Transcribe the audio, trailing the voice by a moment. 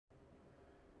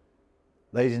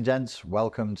Ladies and gents,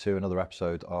 welcome to another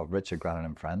episode of Richard Grannon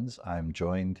and Friends. I'm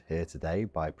joined here today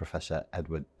by Professor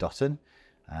Edward Dutton,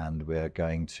 and we're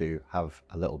going to have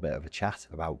a little bit of a chat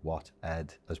about what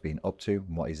Ed has been up to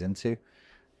and what he's into.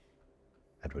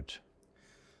 Edward.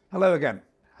 Hello again.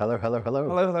 Hello.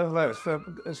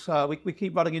 We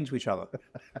keep running into each other.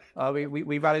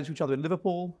 We ran into each other in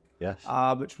Liverpool. Yes.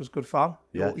 Which was good fun.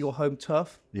 Yes. Your home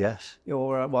turf. Yes.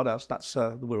 Your what else? That's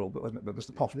the Wirral bit, wasn't it? But there's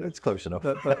the posh bit. It's close enough.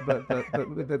 But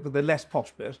the less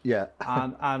posh bit. Yeah.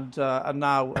 And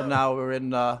now we're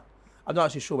in. I'm not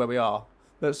actually sure where we are,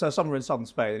 but somewhere in southern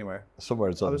Spain anyway. Somewhere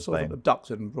in southern Spain. I was sort of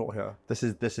abducted and brought here. This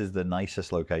is the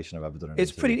nicest location I've ever done.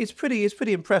 It's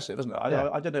pretty impressive, isn't it?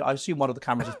 I don't know. I assume one of the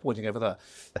cameras is pointing over there,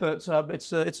 but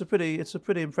it's a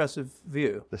pretty impressive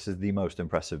view. This is the most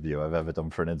impressive view I've ever done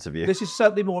for an interview. This is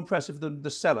certainly more impressive than the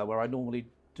cellar where I normally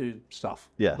do stuff.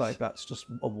 Yes. Like that's just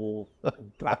a wall, a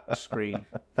black screen.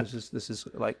 This is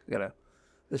like, you know,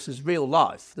 this is real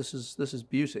life. This is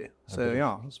beauty. So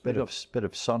yeah, it's bit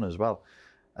of sun as well.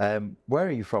 Where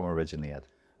are you from originally, Ed?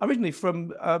 Originally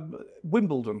from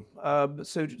Wimbledon,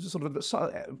 so sort of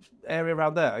the area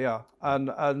around there, yeah,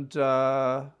 and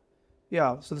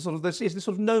yeah. So this is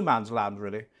sort of no man's land,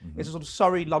 really. Mm-hmm. It's a sort of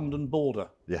Surrey-London border.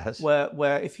 Yes.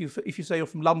 Where if you say you're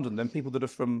from London, then people that are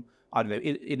from, I don't know,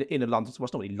 in London, well,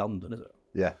 it's not really London, is it?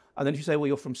 Yeah. And then if you say, well,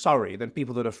 you're from Surrey, then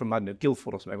people that are from, I don't know,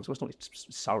 Guildford or something, well, it's not really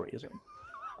Surrey, is it?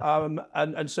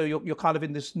 And so you're kind of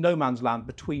in this no man's land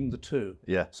between the two.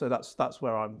 Yeah. So that's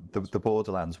where I'm. The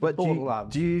borderlands.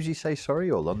 Borderlands. Do you usually say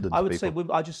Surrey or London? I would say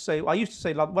I used to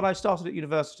say London. When I started at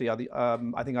university, I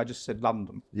think I just said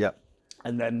London. Yeah.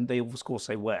 And then they of course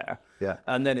say where. Yeah.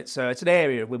 And then it's an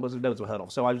area Wimbledon no one's heard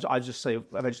of. So I just say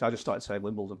eventually I just started saying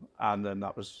Wimbledon, and then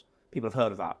that was. People have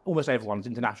heard of that. Almost everyone's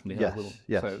internationally heard of Wimbledon.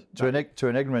 Yes. So to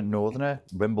an ignorant northerner,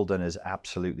 Wimbledon is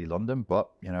absolutely London. But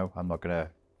you know, I'm not going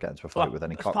to get into a fight with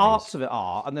any Cockneys. Parts of it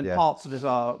are, and then parts of it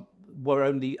were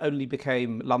only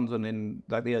became London in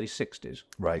like the early '60s.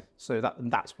 Right. So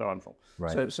that's where I'm from.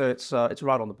 Right. So it's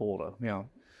right on the border. Yeah.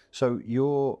 So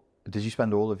did you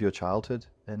spend all of your childhood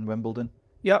in Wimbledon?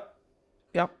 Yep.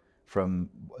 From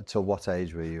till what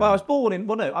age were you? Well, I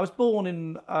was born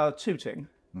in Tooting.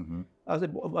 Mm-hmm. I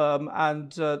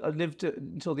lived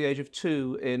until the age of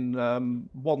 2 in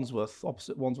Wandsworth,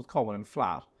 opposite Wandsworth Common in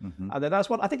Flat. Mm-hmm. And then I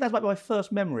think that's my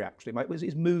first memory actually.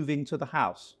 Is moving to the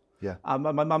house. Yeah.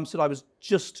 My mum said I was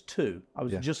just 2.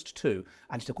 Just 2,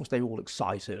 and of course they were all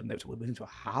excited, and they were moving to a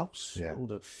house. Yeah.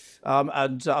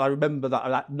 And I remember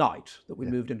that night that we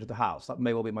moved into the house. That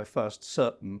may well be my first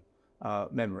certain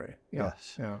memory. Yeah.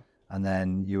 Yes. Yeah. And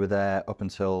then you were there up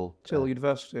until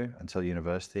university. Until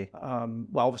university.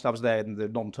 Well, obviously I was there in the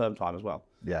non-term time as well.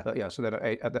 Yeah. But yeah, so then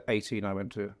at 18 I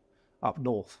went to up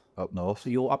north. Up north. So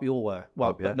you're up your way.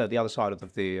 Well, yeah. No, the other side of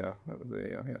the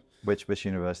yeah. Which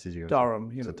university did you go Durham.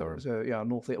 to? Durham. So yeah,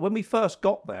 north. When we first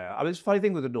got there, it's a funny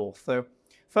thing with the north. So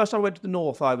first time I went to the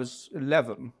north, I was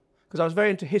 11. Because I was very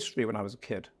into history when I was a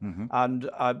kid, mm-hmm. and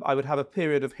I would have a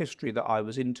period of history that I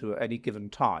was into at any given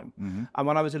time. Mm-hmm. And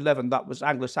when I was 11, that was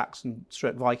Anglo-Saxon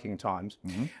 / Viking times.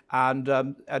 Mm-hmm.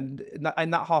 And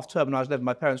in that half term when I was 11,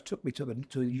 my parents took me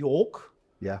to York,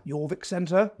 yeah, Jorvik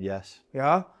Centre, yes,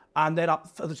 yeah, and then up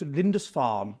further to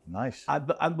Lindisfarne. Nice.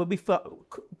 And when we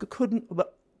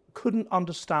couldn't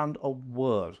understand a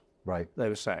word. Right. They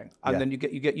were saying. And then you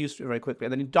get used to it very quickly.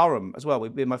 And then in Durham as well,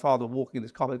 me and my father were walking in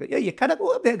this car. Go, yeah, you cannot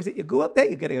go up there, because if you go up there,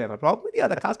 you're getting a problem with the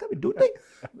other cars coming, don't they?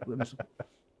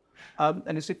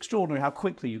 And it's extraordinary how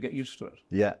quickly you get used to it.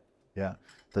 Yeah, yeah.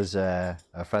 There's a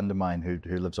friend of mine who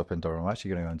lives up in Durham. I'm actually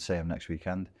going to go and see him next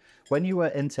weekend. When you were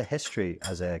into history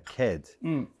as a kid,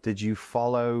 did you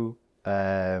follow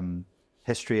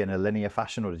history in a linear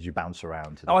fashion, or did you bounce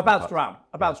around? I bounced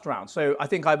around. So I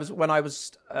think when I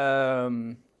was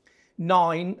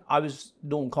 9, I was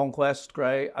Northern Conquest,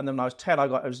 great, and then when I was 10, I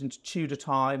was into Tudor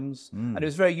times, and it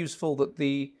was very useful that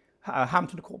the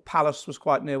Hampton Court Palace was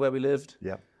quite near where we lived.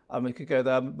 Yeah, and we could go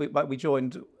there. We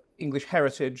joined English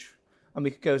Heritage, and we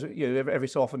could go to, every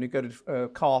so often you go to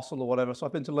castle or whatever. So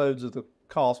I've been to loads of the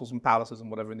castles and palaces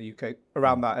and whatever in the UK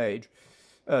around that age,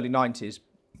 early 90s,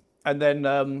 and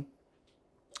then.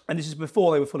 And this is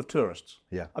before they were full of tourists.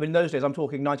 Yeah. I mean, in those days, I'm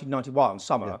talking 1991,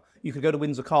 summer, yeah. You could go to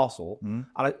Windsor Castle, and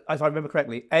if I remember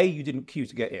correctly, A, you didn't queue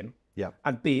to get in, yeah,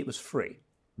 and B, it was free.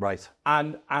 Right.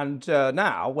 And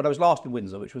now, when I was last in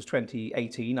Windsor, which was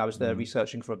 2018, I was there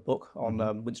researching for a book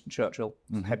on Winston Churchill,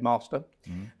 headmaster,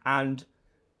 and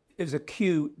there's a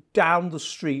queue down the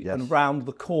street and round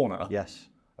the corner. Yes.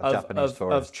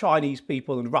 Of Chinese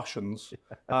people and Russians,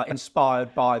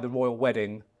 inspired by the royal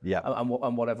wedding Yeah.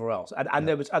 and whatever else. And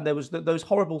there was those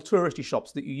horrible touristy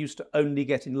shops that you used to only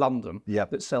get in London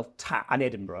that sell tack, and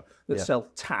Edinburgh that sell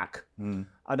tack, and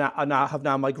have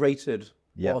now migrated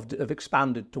or have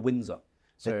expanded to Windsor.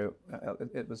 So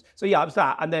it was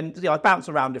that, and then I bounced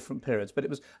around different periods, but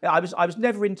I was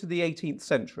never into the 18th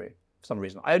century for some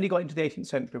reason. I only got into the 18th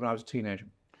century when I was a teenager.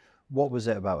 What was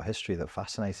it about history that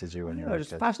fascinated you when you were a kid?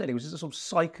 It was fascinating. It was just a sort of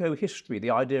psycho-history,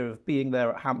 the idea of being there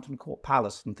at Hampton Court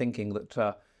Palace and thinking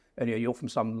that you're from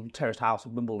some little terraced house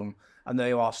in Wimbledon, and there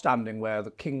you are standing where the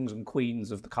kings and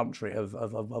queens of the country have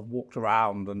walked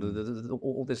around, and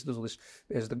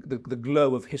there's the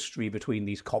glow of history between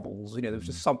these cobbles. There was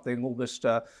just something almost,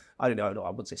 I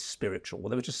wouldn't say spiritual, but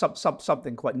there was just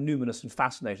something quite numinous and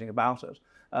fascinating about it.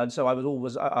 And so I was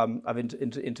always, I'm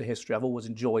into history. I've always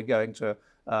enjoyed going to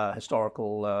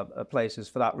historical places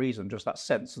for that reason, just that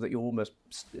sense that you're almost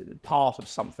part of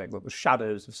something, that the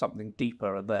shadows of something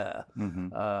deeper are there.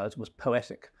 It's almost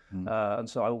poetic. And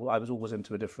so I was always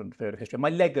into a different period of history. My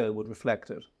Lego would reflect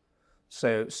it.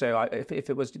 So if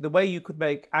it was the way you could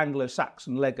make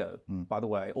Anglo-Saxon Lego, by the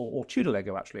way, or Tudor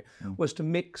Lego actually, was to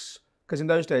mix. Because in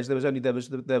those days there was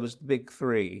the big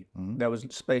three. There was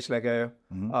space Lego,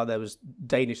 there was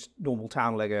Danish normal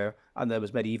town Lego, and there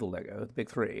was medieval Lego, the big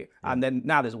three. And then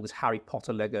now there's all this Harry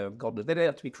Potter Lego and God knows. They don't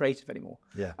have to be creative anymore.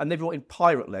 And they brought in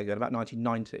pirate Lego in about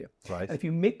 1990. Right. And if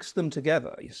you mix them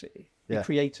together, you see, be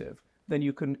creative, then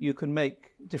you can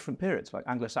make different periods like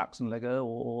Anglo-Saxon Lego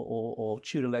or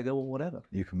Tudor Lego or whatever.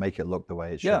 You can make it look the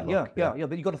way it should look. Yeah.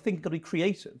 But you've got to think, you've got to be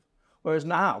creative. Whereas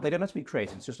now they don't have to be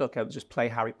creative. It's just okay, let's just play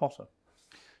Harry Potter.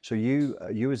 So you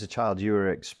as a child, you were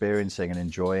experiencing and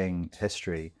enjoying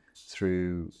history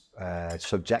through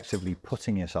subjectively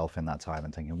putting yourself in that time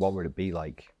and thinking, what would it be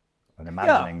like, and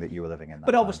imagining that you were living in that.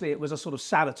 But obviously, it was a sort of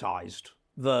sanitized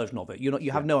version of it.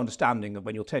 You have no understanding of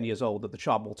when you're 10 years old that the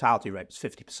child mortality rate is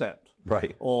 50%,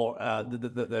 right? Or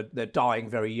they're dying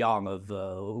very young of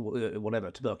whatever,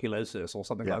 tuberculosis or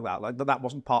something like that. Like that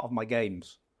wasn't part of my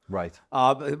games, right?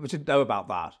 We didn't know about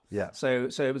that. Yeah. So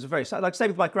it was a very like same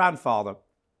with my grandfather.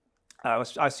 I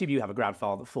assume you have a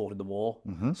grandfather that fought in the war.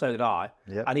 So did I.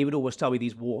 Yep. And he would always tell me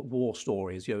these war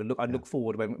stories. I'd look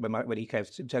forward when he came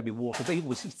to tell me war stories. He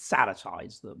always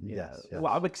sanitized them. Yes.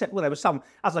 Well, except there was some.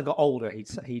 As I got older,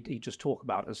 he'd just talk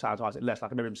about it and sanitize it less.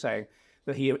 Like I remember him saying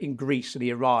that he in Greece and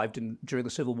he arrived during the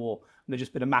Civil War and there'd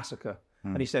just been a massacre.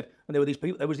 And he said, and there were these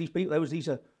people. There was these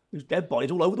dead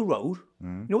bodies all over the road.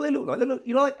 You know what they look like? They look,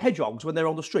 like hedgehogs when they're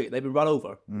on the street. They've been run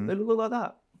over. They look like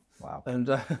that. Wow. And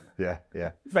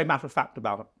very matter of fact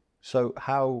about it. So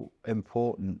how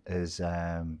important is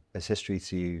history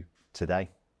to you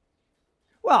today?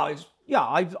 Well,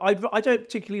 I don't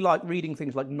particularly like reading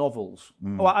things like novels.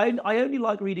 I only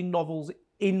like reading novels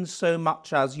in so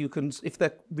much as you can, if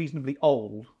they're reasonably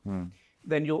old,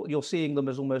 then you're seeing them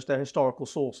as almost their historical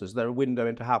sources. They're a window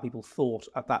into how people thought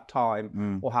at that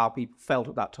time, or how people felt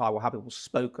at that time, or how people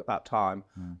spoke at that time,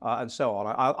 and so on.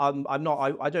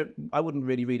 I wouldn't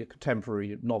really read a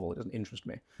contemporary novel. It doesn't interest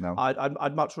me. No.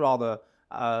 I'd much rather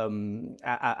I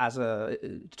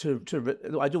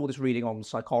do all this reading on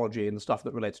psychology and the stuff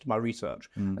that relates to my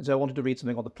research, and so I wanted to read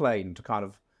something on the plane to kind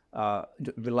of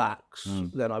relax.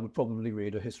 Then I would probably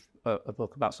read a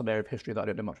book about some area of history that I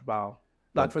don't know much about.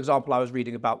 Like, for example, I was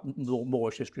reading about the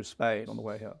Moorish history of Spain on the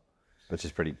way here.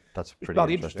 That's pretty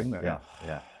interesting.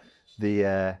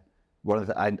 Yeah.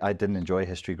 I didn't enjoy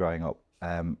history growing up,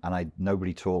 and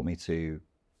nobody taught me to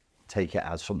take it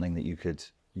as something that you could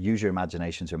use your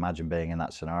imagination to imagine being in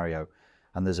that scenario.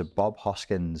 And there's a Bob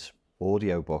Hoskins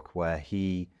audiobook where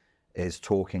he is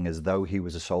talking as though he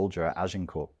was a soldier at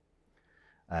Agincourt.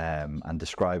 And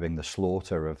describing the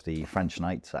slaughter of the French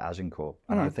knights at Agincourt.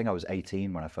 And I think I was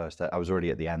 18 when I was already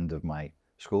at the end of my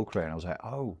school career, and I was like,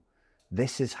 oh,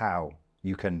 this is how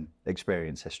you can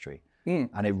experience history. And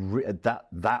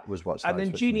that was what started. And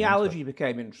then genealogy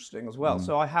became interesting as well.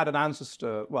 So I had an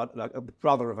ancestor, like a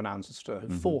brother of an ancestor who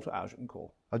fought at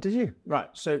Agincourt. Oh, did you? Right.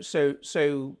 So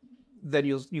then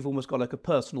you've almost got like a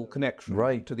personal connection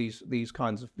to these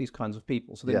kinds of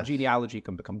people. So then genealogy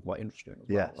can become quite interesting as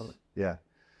well. Yeah.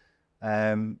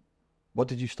 What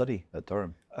did you study at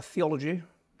Durham? Theology.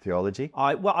 Theology?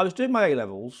 I was doing my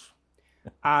A-levels,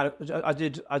 and I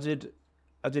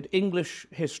did English,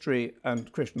 history,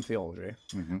 and Christian theology.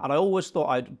 And I always thought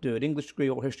I'd do an English degree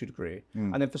or a history degree.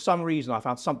 And then for some reason I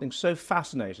found something so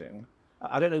fascinating,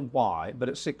 I don't know why, but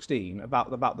at 16, about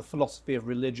the philosophy of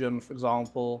religion, for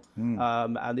example,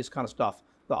 and this kind of stuff,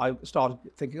 that I started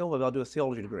thinking, oh, well, I'll do a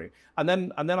theology degree. And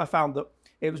then I found that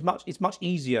it's much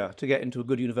easier to get into a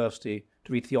good university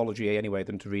to read theology anyway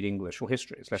than to read English or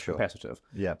history. It's less competitive.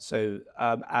 Yeah. So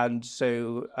then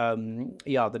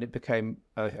it became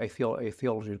a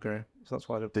theology degree. So that's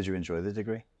why I did. Did you enjoy the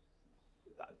degree?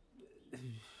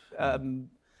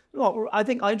 Well, I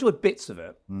think I enjoyed bits of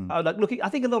it. I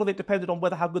think a lot of it depended on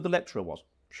how good the lecturer was.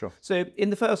 Sure. So in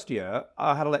the first year,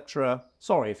 I had a lecturer.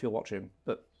 Sorry if you're watching,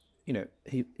 but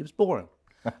he was boring,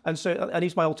 and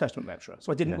he's my Old Testament lecturer.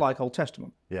 So I didn't like Old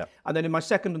Testament. Yeah. And then in my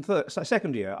second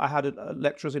year, I had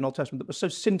lecturers in Old Testament that were so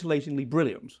scintillatingly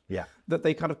brilliant. Yeah. That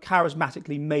they kind of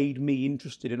charismatically made me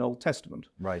interested in Old Testament.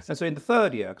 Right. And so in the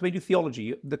third year, because we do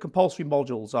theology, the compulsory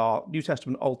modules are New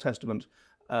Testament, Old Testament,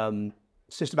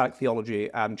 systematic theology,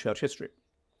 and church history.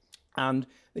 And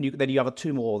then you have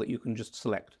two more that you can just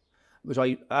select.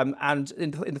 And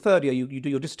in the third year, you do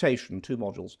your dissertation, 2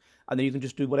 modules, and then you can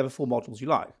just do whatever 4 modules you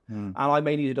like. And I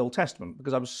mainly did Old Testament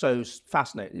because I was so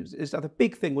fascinated. The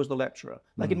big thing was the lecturer.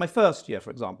 Like in my first year, for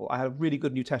example, I had a really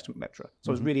good New Testament lecturer,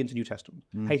 so I was really into New Testament,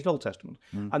 hated Old Testament.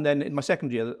 And then in my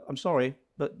second year, I'm sorry,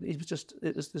 but he was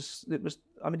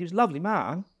a lovely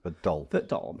man, but dull,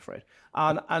 I'm afraid.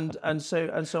 And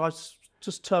so I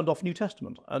just turned off New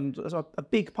Testament, and that's a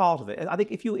big part of it. I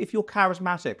think if you're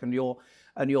charismatic and you're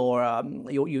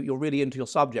really into your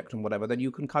subject and whatever, then you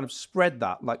can kind of spread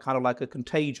that like a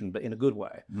contagion, but in a good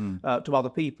way, to other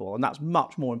people, and that's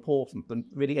much more important than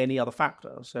really any other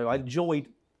factor. So I enjoyed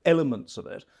elements of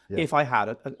it if I had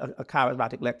a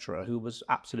charismatic lecturer who was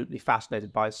absolutely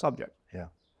fascinated by his subject. Yeah.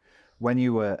 When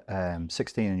you were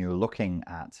 16 and you were looking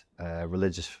at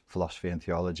religious philosophy and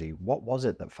theology, what was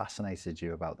it that fascinated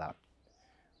you about that?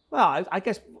 Well, I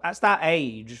guess at that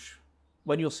age,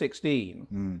 when you're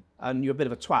 16 and you're a bit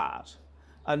of a twat,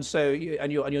 and so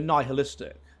you're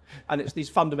nihilistic, and it's these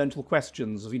fundamental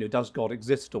questions of does God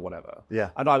exist or whatever. Yeah.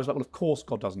 And I was like, well, of course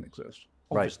God doesn't exist.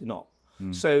 Obviously not.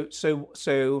 So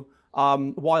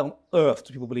why on earth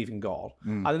do people believe in God?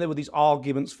 And then there were these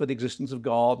arguments for the existence of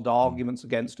God and arguments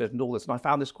against it and all this, and I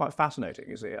found this quite fascinating.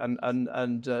 You see,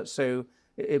 so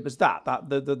it was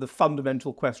the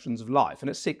fundamental questions of life. And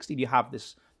at 16, you have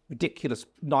this ridiculous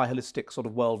nihilistic sort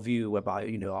of worldview whereby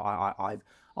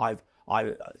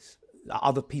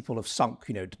other people have sunk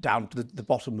down to the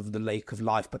bottom of the lake of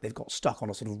life, but they've got stuck on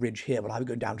a sort of ridge here. But I'm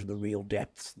going down to the real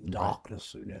depths, the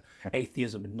darkness,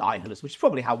 atheism and nihilism, which is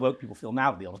probably how woke people feel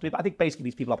now, to be honest. But I think basically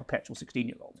these people are perpetual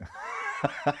 16-year-olds.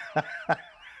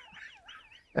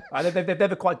 They've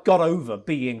never quite got over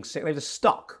being sick. They're just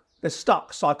stuck. They're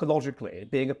stuck psychologically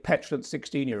being a petulant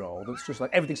 16-year-old. It's just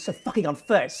like everything's so fucking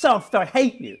unfair. It's so unfair. I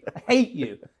hate you. I hate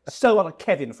you. So like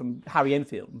Kevin from Harry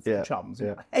Enfield and from Chums.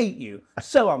 Yeah. I hate you.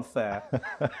 So unfair.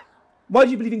 Why do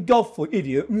you believe in God for,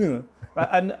 idiot? Right?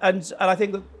 And I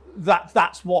think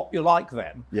that's what you're like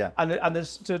then. Yeah. And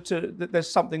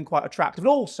there's something quite attractive. And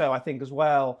also I think as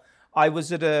well, I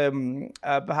was at a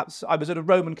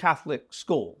Roman Catholic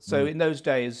school. So in those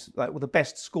days, the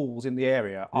best schools in the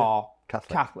area are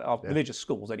Catholic, religious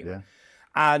schools anyway.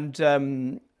 Yeah.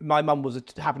 And my mum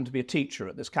happened to be a teacher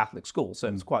at this Catholic school, so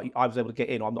it's I was able to get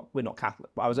in. We're not Catholic,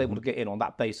 but I was able to get in on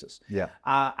that basis. Yeah.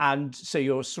 And so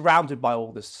you're surrounded by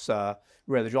all this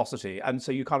religiosity, and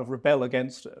so you kind of rebel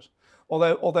against it.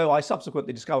 Although I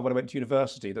subsequently discovered when I went to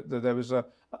university that there was a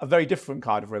very different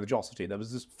kind of religiosity. There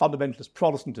was this fundamentalist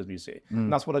Protestantism, you see,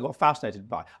 and that's what I got fascinated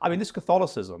by. I mean, this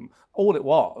Catholicism, all it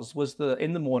was that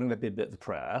in the morning there'd be a bit of the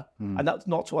prayer, and that's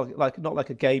not like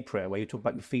a gay prayer where you talk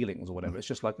about your feelings or whatever. It's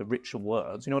just like the ritual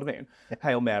words, you know what I mean?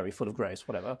 Hail Mary, full of grace,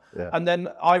 whatever. Yeah. And then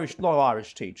a lot of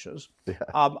Irish teachers. Yeah.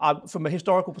 From a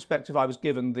historical perspective, I was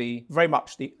given very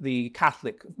much the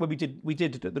Catholic when we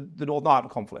did the Northern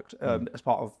Ireland conflict as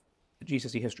part of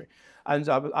GCSE history, and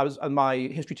my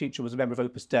history teacher was a member of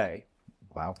Opus Dei.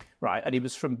 Wow! Right, and he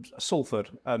was from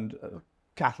Salford and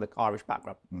Catholic Irish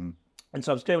background, and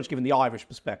so I was very much given the Irish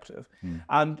perspective.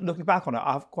 And looking back on it,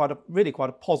 I have quite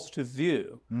a positive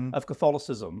view of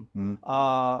Catholicism.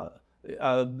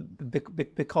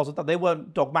 Because of that, they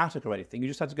weren't dogmatic or anything. You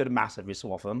just had to go to mass every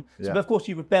so often. So, but of course,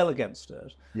 you rebel against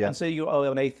it, and so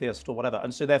you're an atheist or whatever.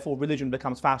 And so, therefore, religion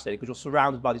becomes fascinating because you're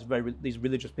surrounded by these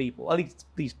religious people, at least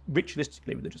these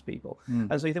ritualistically religious people.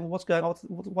 And so you think, well, what's going on?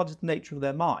 What is the nature of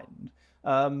their mind?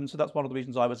 So that's one of the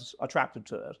reasons I was attracted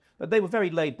to it. But they were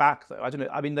very laid back, though. I don't know.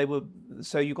 I mean,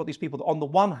 so you've got these people that, on the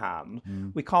one hand,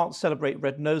 we can't celebrate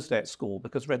Red Nose Day at school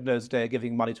because Red Nose Day are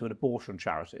giving money to an abortion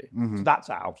charity. So that's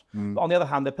out. But on the other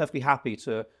hand, they're perfectly happy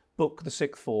to book the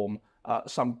sixth form,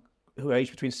 some who are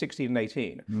aged between 16 and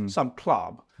 18, some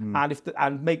club,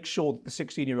 and make sure that the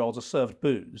 16-year-olds are served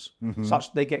booze such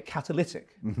that they get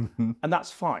catalytic. And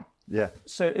that's fine. Yeah.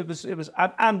 So it was,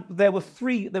 and there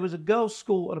was a girls'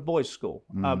 school and a boys' school,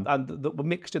 and that were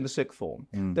mixed in the sixth form.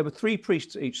 There were 3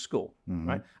 priests at each school,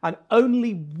 right? And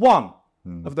only one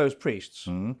of those priests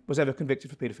was ever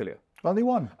convicted for paedophilia. Only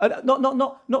one?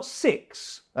 Not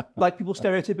 6, like people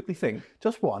stereotypically think.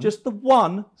 Just one? Just the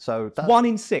one. So 1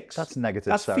 in 6. That's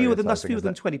negative. That's fewer than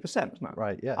 20%. Now.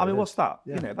 Right. Yeah. I mean, what's that?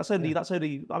 Yeah. That's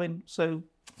only. I mean, so.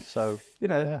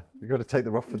 Yeah, you've got to take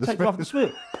the rough with the take off the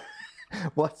smooth.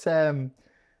 What I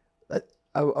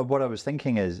was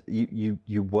thinking is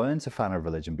you weren't a fan of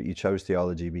religion, but you chose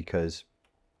theology because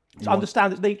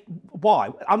understand why?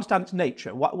 Understand its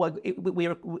nature. We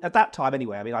were at that time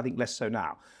anyway. I mean, I think less so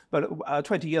now. But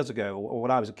 20 years ago, or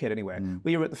when I was a kid anyway,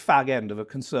 we were at the fag end of a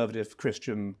conservative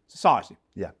Christian society.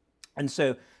 Yeah. And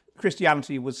so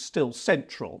Christianity was still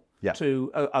central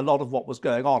to a lot of what was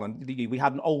going on. And we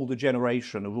had an older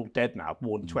generation who are all dead now,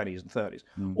 born in the 20s and 30s,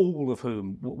 all of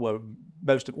whom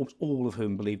all of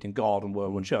whom believed in God and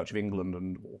were Church of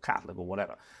England or Catholic or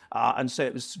whatever. And so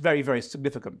it was very, very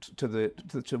significant to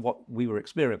what we were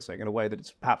experiencing in a way that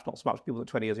it's perhaps not so much people that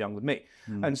are 20 years younger than me.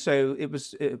 And so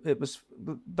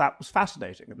that was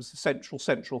fascinating. It was a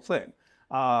central thing.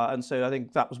 And so I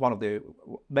think that was one of the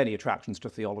many attractions to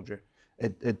theology.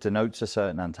 It denotes a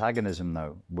certain antagonism,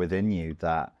 though, within you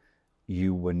that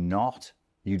you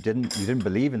didn't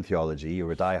believe in theology. You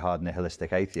were a diehard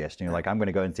nihilistic atheist, and you're like, I'm going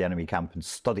to go into the enemy camp and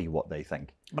study what they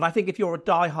think. But I think if you're a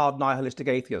diehard nihilistic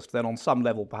atheist, then on some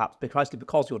level, perhaps precisely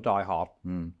because you're diehard,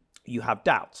 you have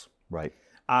doubts. Right.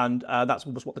 And that's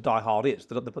almost what the diehard is,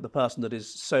 the person that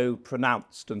is so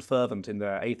pronounced and fervent in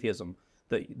their atheism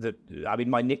that I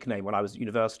mean, my nickname when I was at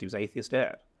university was Atheist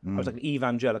Ed. I was like an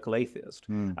evangelical atheist,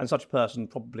 and such a person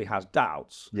probably has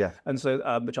doubts. Yeah. And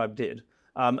so, which I did,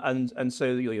 and so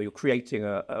you're creating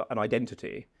an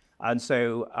identity, and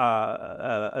so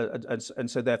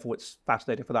therefore it's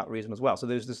fascinating for that reason as well. So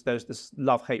there's this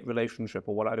love-hate relationship,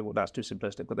 or what I don't. That's too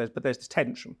simplistic, but there's this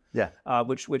tension. Yeah.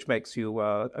 Which makes you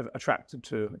attracted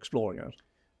to exploring it.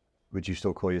 Would you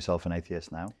still call yourself an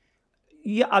atheist now?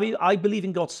 Yeah, I mean, I believe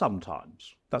in God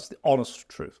sometimes. That's the honest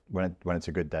truth. When it's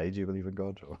a good day, do you believe in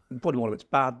God? Or? Probably one of its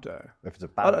bad day. If it's a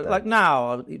bad day. Like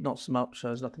now, not so much.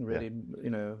 There's nothing really,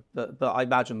 But I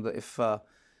imagine that if a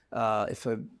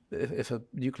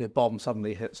nuclear bomb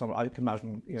suddenly hits someone, I can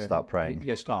imagine. Start praying.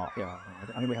 Yeah, start. Yeah.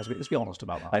 I mean, let's be honest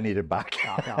about that. I need it back.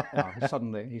 Yeah.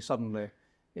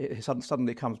 He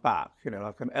suddenly comes back,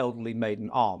 like an elderly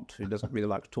maiden aunt who doesn't really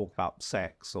like to talk about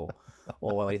sex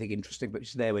or anything interesting, but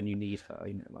she's there when you need her,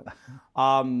 like that.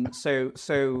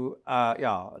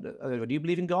 Do you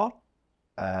believe in God?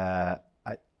 I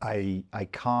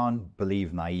can't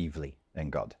believe naively in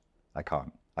God. I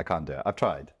can't do it. I've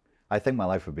tried. I think my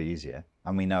life would be easier,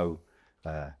 and we know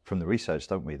from the research,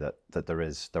 don't we, that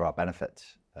there are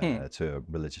benefits to a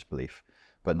religious belief.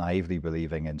 But naively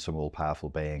believing in some all-powerful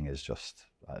being is just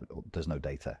there's no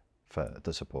data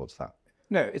that supports that.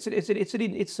 No, it's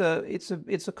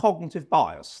a cognitive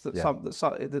bias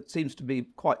that seems to be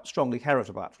quite strongly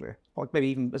heritable, actually, like maybe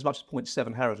even as much as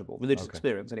 0.7 heritable, religious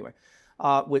experience anyway,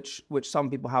 which some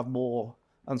people have more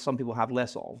and some people have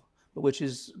less of, but which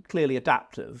is clearly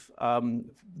adaptive.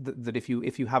 That if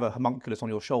you have a homunculus on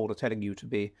your shoulder telling you to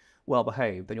be well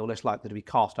behaved, then you're less likely to be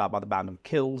cast out by the band of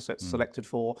kills it's selected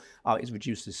for. It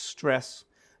reduces stress,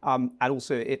 and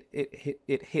also it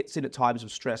hits in at times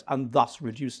of stress and thus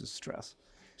reduces stress.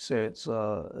 So it's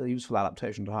a useful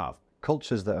adaptation to have.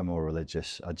 Cultures that are more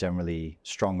religious are generally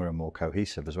stronger and more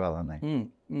cohesive as well, aren't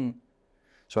they?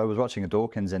 So I was watching a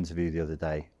Dawkins interview the other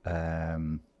day.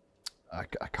 I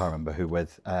can't remember who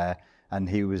with, and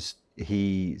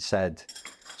he said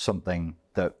something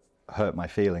that hurt my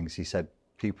feelings. He said,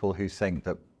 people who think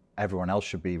that everyone else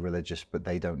should be religious but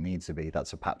they don't need to be,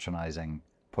 that's a patronizing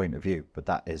point of view. But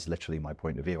that is literally my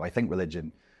point of view. I think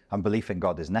religion and belief in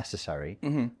God is necessary.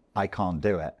 I can't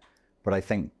do it, but I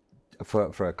think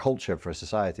for a culture, for a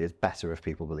society, it's better if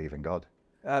people believe in God.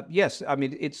 Yes, I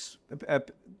mean, it's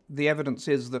the evidence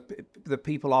is that the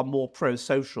people are more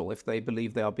pro-social if they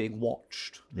believe they are being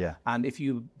watched. Yeah. And if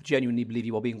you genuinely believe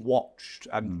you are being watched,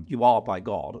 and you are by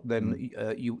God, then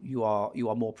you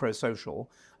are more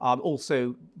pro-social.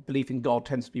 Also, belief in God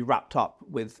tends to be wrapped up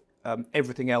with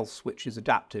everything else which is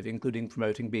adaptive, including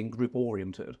promoting being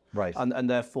group-oriented. Right. And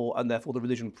therefore the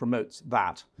religion promotes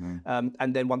that.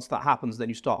 And then once that happens, then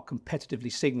you start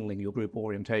competitively signalling your group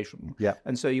orientation. Yeah.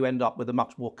 And so you end up with a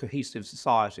much more cohesive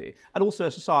society, and also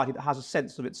a society that has a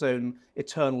sense of its own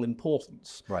eternal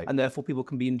importance. Right. And therefore people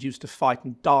can be induced to fight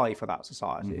and die for that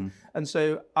society. And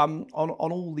so on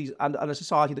all these, and a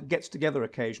society that gets together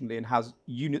occasionally and has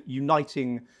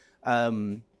uniting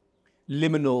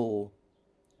liminal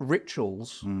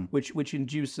rituals which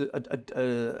induce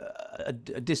a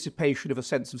dissipation of a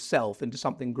sense of self into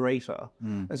something greater.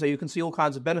 And so you can see all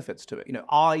kinds of benefits to it. You know,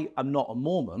 I am not a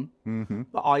Mormon,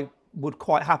 but I would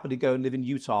quite happily go and live in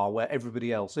Utah where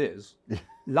everybody else is.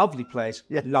 Lovely place,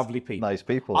 lovely people. Nice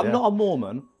people. I'm not a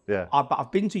Mormon, Yeah. but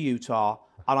I've been to Utah,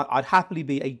 and I'd happily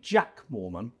be a Jack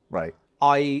Mormon. Right.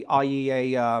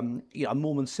 i.e. a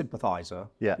Mormon sympathizer.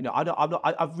 Yeah. You know,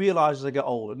 I've realised as I get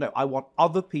older, no, I want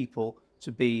other people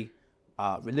to be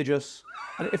religious,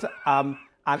 and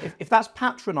if that's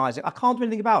patronising, I can't do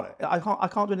anything about it. I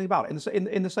can't do anything about it.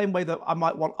 In the same way that I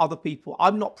might want other people,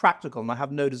 I'm not practical and I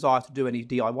have no desire to do any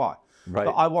DIY. Right.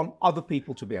 But I want other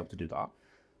people to be able to do that.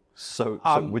 So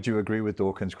would you agree with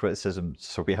Dawkins' criticism?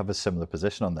 So we have a similar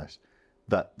position on this,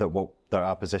 that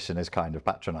our position is kind of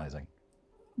patronising.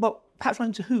 Well,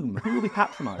 patronising to whom? Who will be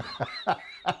patronising?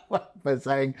 We're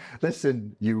saying,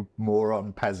 listen, you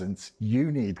moron peasants,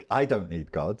 I don't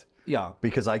need God. Yeah.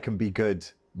 Because I can be good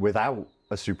without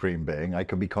a supreme being. I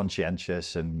can be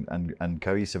conscientious and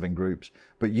cohesive in groups,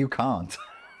 but you can't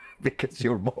because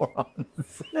you're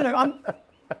morons. No,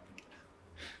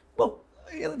 well,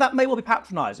 that may well be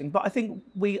patronising, but I think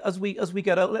as we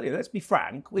get older, let's be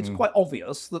frank, it's quite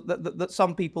obvious that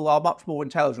some people are much more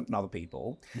intelligent than other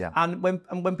people. Yeah. And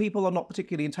when people are not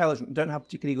particularly intelligent and don't have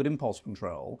particularly good impulse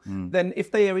control, then if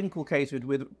they are inculcated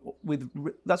with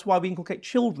that's why we inculcate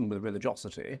children with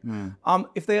religiosity.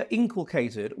 If they are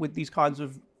inculcated with these kinds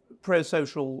of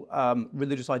pro-social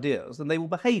religious ideas, then they will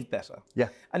behave better. Yeah.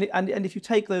 And if you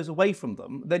take those away from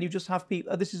them, then you just have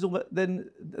people. This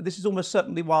is almost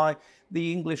certainly why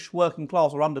the English working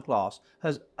class or underclass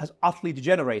has utterly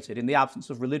degenerated in the absence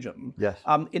of religion. Yes.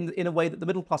 In a way that the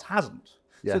middle class hasn't.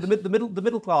 Yes. So the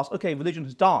middle class, okay, religion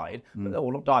has died,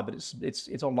 or not died, but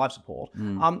it's on life support.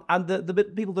 And the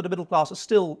people that are middle class are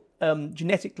still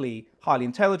genetically highly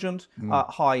intelligent,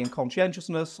 high in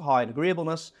conscientiousness, high in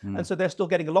agreeableness, and so they're still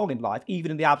getting along in life,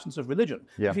 even in the absence of religion.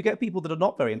 Yeah. If you get people that are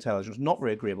not very intelligent, not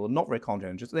very agreeable, and not very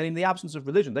conscientious, then in the absence of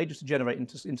religion, they just degenerate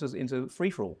into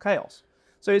free-for-all chaos.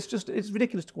 So it's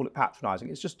ridiculous to call it patronising.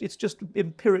 It's just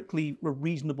empirically a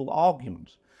reasonable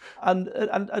argument. And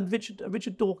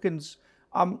Richard Dawkins.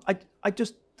 I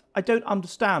don't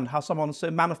understand how someone so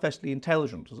manifestly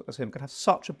intelligent as him can have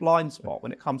such a blind spot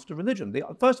when it comes to religion.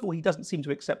 First of all, he doesn't seem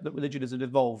to accept that religion is an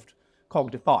evolved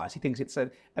cognitive bias. He thinks it's an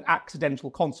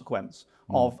accidental consequence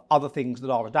of other things that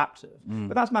are adaptive.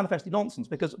 But that's manifestly nonsense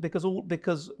because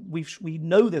we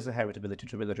know there's a heritability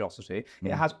to religiosity.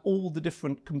 It has all the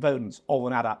different components of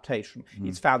an adaptation.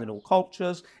 It's found in all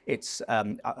cultures. It's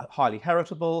highly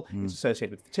heritable. It's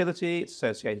associated with fertility. It's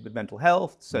associated with mental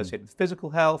health. It's associated with physical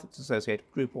health. It's associated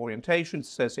with group orientation. It's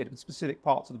associated with specific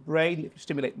parts of the brain. If you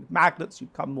stimulate them with magnets, you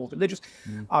become more religious.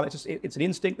 It's an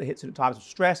instinct that hits it at times of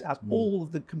stress. It has all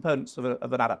of the components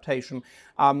of an adaptation,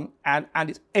 and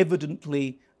it's evidently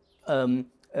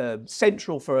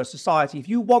central for a society. If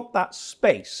you want that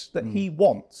space that he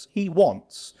wants,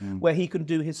 where he can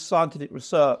do his scientific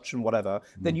research and whatever,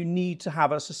 then you need to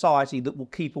have a society that will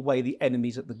keep away the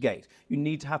enemies at the gate. You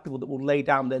need to have people that will lay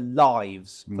down their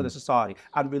lives for the society.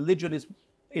 And religion is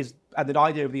and the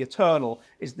idea of the eternal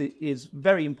is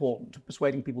very important to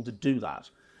persuading people to do that.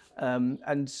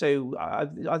 And so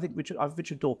I think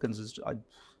Richard Dawkins is.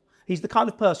 He's the kind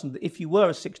of person that if you were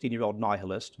a 16-year-old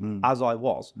nihilist, as I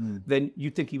was, then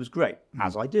you'd think he was great,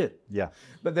 as I did. Yeah.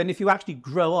 But then if you actually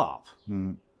grow up,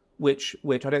 which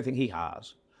I don't think he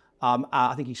has,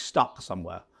 I think he's stuck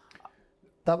somewhere.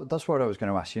 That's what I was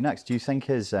going to ask you next. Do you think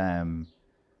his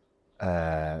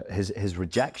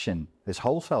rejection, his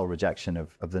wholesale rejection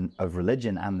of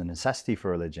religion and the necessity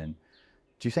for religion,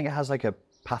 do you think it has like a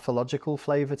pathological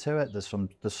flavour to it? There's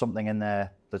something in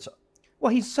there that's.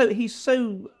 Well, he's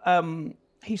so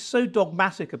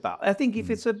dogmatic about it. I think if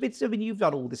it's a bit. I mean, you've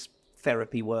done all this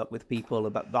therapy work with people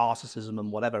about narcissism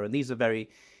and whatever, and these are very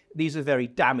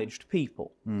damaged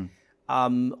people.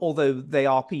 Although they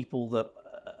are people that,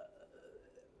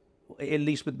 at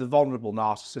least with the vulnerable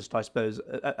narcissist, I suppose,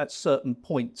 at certain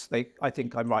points, I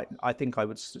think I'm right. I think I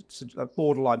would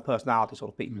borderline personality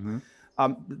sort of people.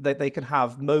 They can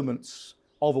have moments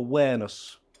of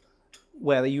awareness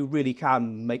where you really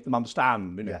can make them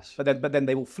understand, you know? Yes. But then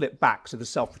they will flip back to the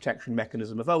self-protection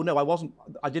mechanism of, oh no,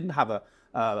 I didn't have a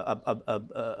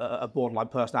borderline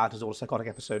personality disorder, psychotic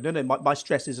episode. No, my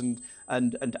stresses and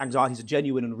anxieties are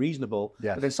genuine and reasonable.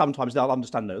 Yes. But then sometimes they'll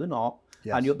understand, no, they're not.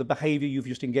 Yes. And the behaviour you've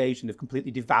just engaged in of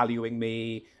completely devaluing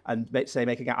me and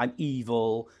making out I'm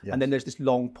evil. Yes. And then there's this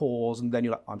long pause, and then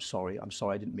you're like, I'm sorry,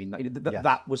 I didn't mean that. Yes.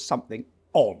 That was something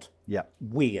odd, Yeah.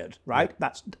 weird, right?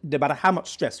 That's no matter how much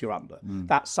stress you're under.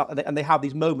 And they have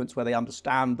these moments where they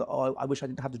understand that, oh, I wish I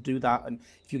didn't have to do that. And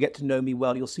if you get to know me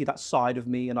well, you'll see that side of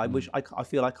me. And I wish I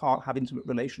feel I can't have intimate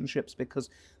relationships because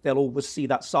they'll always see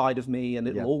that side of me, and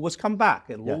it'll always come back.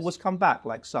 It'll always come back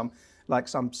like some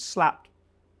slapped,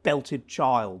 belted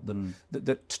child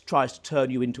that tries to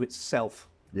turn you into itself.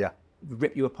 Yeah.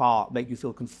 Rip you apart, make you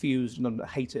feel confused and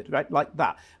hated, right? Like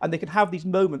that. And they can have these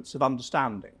moments of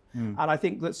understanding. And I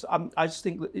think that's, I just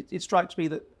think that it strikes me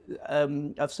that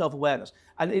of self-awareness.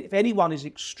 And if anyone is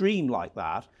extreme like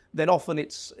that, then often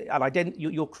it's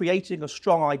you're creating a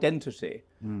strong identity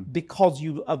because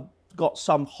you have got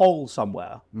some hole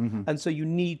somewhere. And so you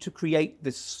need to create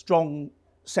this strong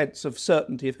sense of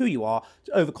certainty of who you are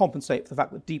to overcompensate for the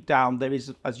fact that deep down there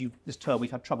is, this term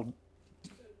we've had trouble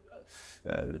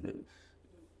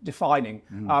defining,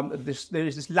 there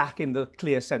is this lack in the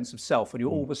clear sense of self, and you're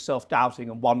always self-doubting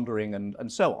and wondering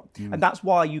and so on. And that's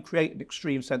why you create an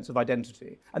extreme sense of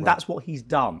identity. And that's what he's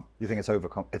done. You think it's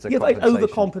compensation?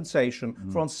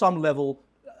 Overcompensation for, on some level,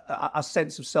 a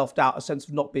sense of self-doubt, a sense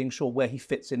of not being sure where he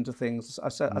fits into things, a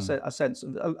sense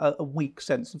of a weak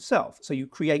sense of self. So you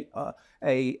create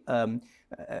a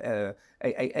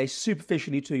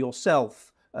superficially to yourself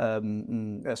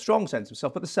a strong sense of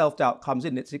self, but the self-doubt comes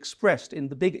in. It's expressed in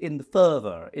the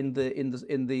fervor, and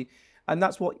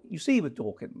that's what you see with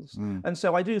Dawkins. And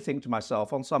so I do think to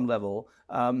myself, on some level,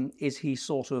 is he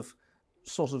sort of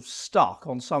stuck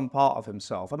on some part of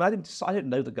himself? I mean, I didn't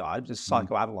know the guy. I just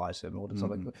psychoanalyze him or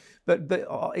something. But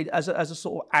as a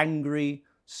sort of angry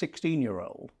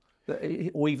 16-year-old,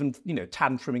 or even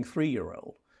tantruming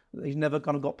 3-year-old, he's never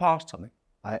kind of got past something.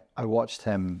 I watched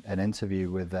him an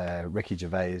interview with Ricky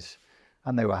Gervais,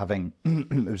 and they were having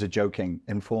it was a joking,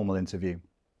 informal interview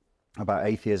about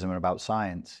atheism and about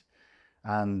science,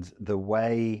 and the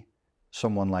way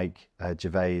someone like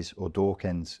Gervais or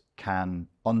Dawkins can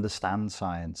understand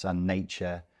science and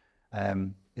nature,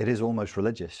 it is almost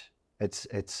religious. It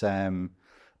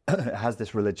has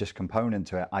this religious component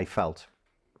to it, I felt,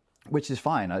 which is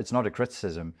fine. It's not a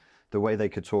criticism. The way they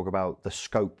could talk about the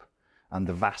scope and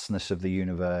the vastness of the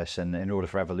universe, and in order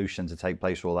for evolution to take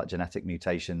place, all that genetic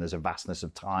mutation, there's a vastness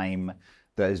of time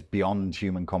that is beyond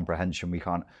human comprehension. We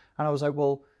can't. And I was like,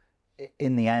 well,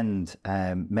 in the end,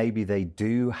 maybe they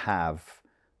do have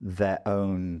their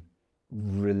own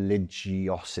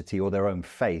religiosity or their own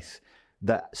faith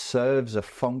that serves a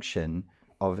function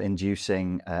of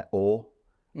inducing awe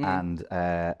and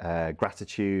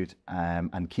gratitude,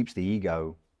 and keeps the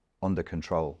ego under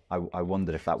control. I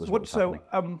wondered if that was what was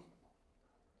happening.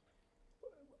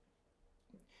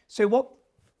 So what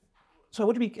do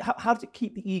you mean? How does it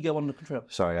keep the ego under control?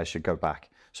 Sorry, I should go back.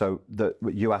 So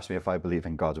you asked me if I believe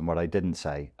in God, and what I didn't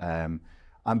say. I'm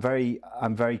very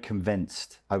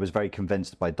convinced. I was very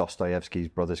convinced by Dostoevsky's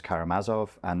Brothers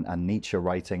Karamazov and Nietzsche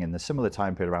writing in the similar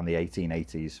time period around the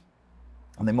 1880s,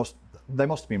 and they must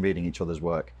have been reading each other's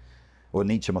work, or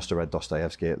Nietzsche must have read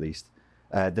Dostoevsky at least.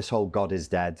 This whole God is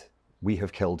dead. We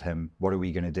have killed him. What are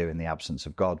we going to do in the absence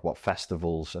of God? What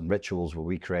festivals and rituals will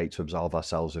we create to absolve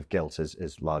ourselves of guilt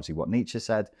is largely what Nietzsche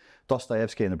said.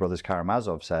 Dostoevsky and the Brothers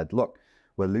Karamazov said, look,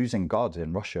 we're losing God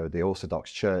in Russia. The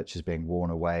Orthodox Church is being worn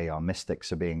away. Our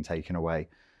mystics are being taken away.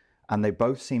 And they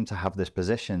both seem to have this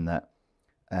position that,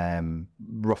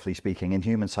 roughly speaking, in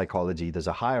human psychology, there's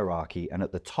a hierarchy, and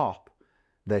at the top,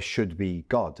 there should be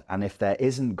God. And if there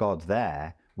isn't God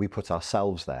there, we put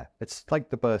ourselves there. It's like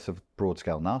the birth of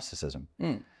broad-scale narcissism.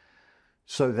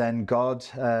 So then God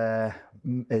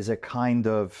is a kind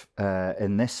of,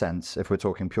 in this sense, if we're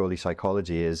talking purely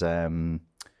psychology, is a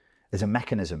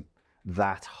mechanism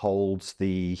that holds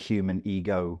the human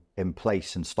ego in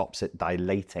place and stops it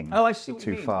dilating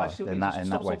too far in that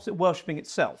way. Stops it worshipping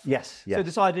itself. Yes. So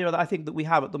this idea that I think that we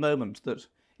have at the moment, that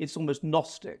it's almost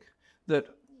Gnostic, that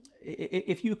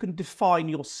if you can define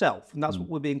yourself, and that's what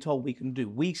we're being told we can do.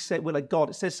 We say, we're like God.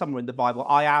 It says somewhere in the Bible,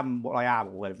 I am what I am,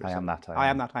 or whatever it says. I am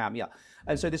that I am, yeah.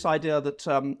 And so this idea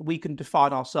that we can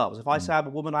define ourselves. If I say I'm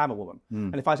a woman, I am a woman.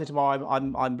 And if I say tomorrow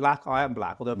I'm black, I am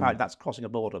black. Although apparently that's crossing a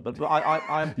border. But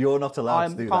I'm You're not allowed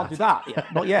to do that. I can't do that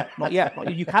yet. Not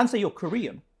yet. You can say you're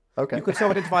Korean. Okay. You could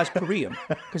self-identify as Korean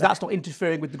because that's not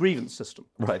interfering with the grievance system.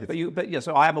 Right.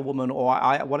 So I am a woman, or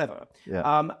I whatever.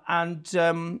 Yeah.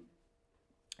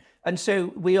 And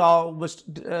so we are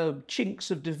chinks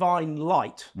of divine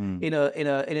light in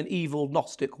an evil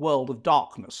Gnostic world of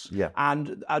darkness. Yeah.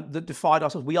 And that define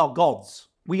ourselves. We are gods.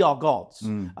 We are gods.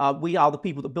 We are the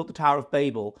people that built the Tower of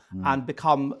Babel and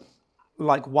become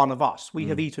like one of us. We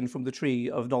have eaten from the tree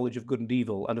of knowledge of good and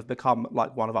evil and have become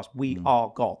like one of us. We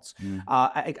are gods.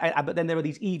 But then there are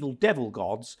these evil devil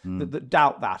gods that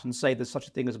doubt that and say there's such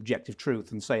a thing as objective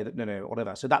truth and say that no,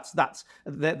 whatever. So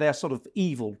they're sort of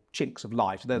evil chinks of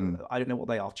light. I don't know what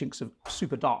they are, chinks of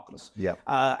super darkness. Yeah.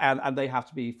 And they have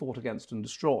to be fought against and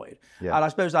destroyed. Yeah. And I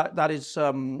suppose that is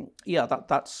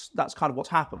that's kind of what's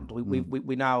happened.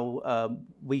 We now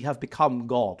we have become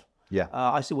God. Yeah.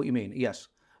 I see what you mean. Yes.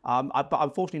 But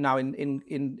unfortunately now in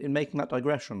making that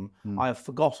digression, I have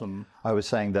forgotten. I was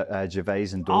saying that Gervais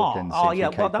and Dawkins seem yeah,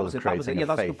 to be well, capable of creating Yeah, a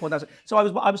that's a faith. good point. So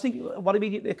I was thinking, what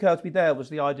immediately occurred to me there was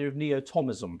the idea of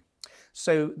neo-Thomism.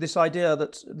 So this idea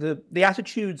that the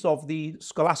attitudes of the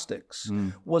scholastics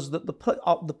was that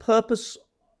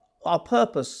our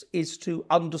purpose is to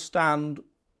understand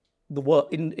the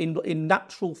world in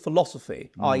natural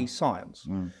philosophy, i.e. science,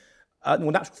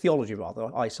 natural theology rather,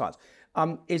 i.e. science.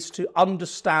 Is to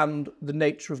understand the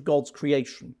nature of God's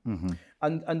creation.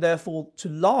 And therefore to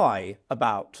lie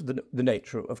about the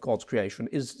nature of God's creation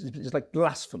is like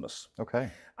blasphemous. Okay.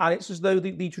 And it's as though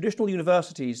the traditional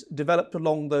universities developed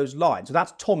along those lines. So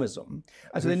that's Thomism.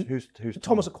 And so Who's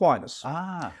Thomas Aquinas.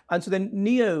 Ah, And so then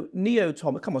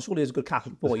neo-Thomas, come on, surely as a good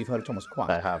Catholic boy you've heard of Thomas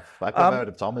Aquinas. I have. I've never heard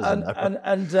of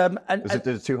Thomism. Is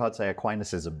it too hard to say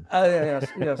Aquinasism?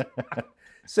 Yes.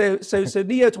 So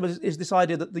neo-Thomas is this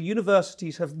idea that the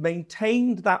universities have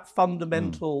maintained that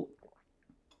fundamental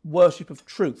worship of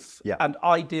truth and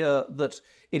idea that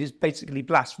it is basically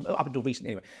blasphemous, up until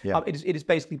recently anyway, it is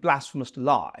basically blasphemous to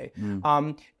lie,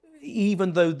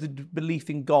 even though the belief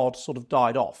in God sort of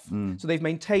died off. So they've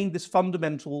maintained this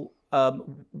fundamental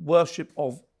worship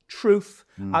of truth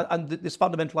and this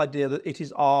fundamental idea that it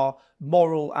is our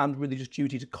moral and religious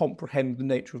duty to comprehend the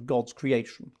nature of God's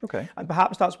creation. Okay. And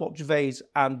perhaps that's what Gervais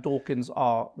and Dawkins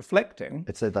are reflecting.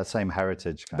 It's that same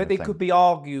heritage kind But of it thing. could be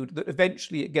argued that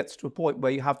eventually it gets to a point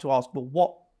where you have to ask, well,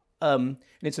 what, and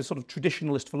it's a sort of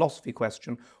traditionalist philosophy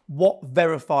question, what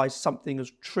verifies something as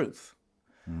truth?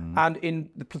 And in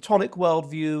the Platonic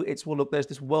worldview, it's, well, look, there's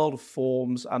this world of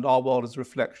forms, and our world is a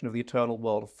reflection of the eternal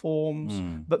world of forms.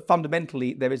 But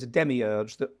fundamentally, there is a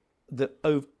demiurge that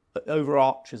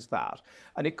overarches that.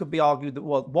 And it could be argued that,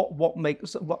 well,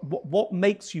 what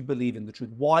makes you believe in the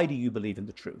truth? Why do you believe in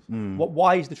the truth?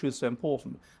 Why is the truth so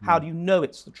important? How do you know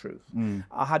it's the truth?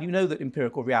 How do you know that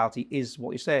empirical reality is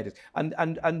what you say it is?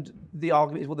 And the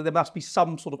argument is, well, there must be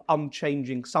some sort of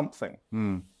unchanging something.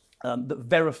 That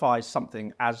verifies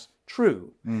something as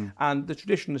true. And the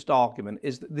traditionalist argument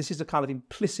is that this is a kind of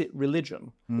implicit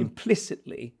religion.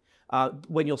 Implicitly,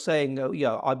 when you're saying,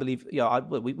 I believe,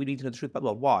 we need to know the truth about the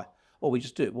world. Why? Or we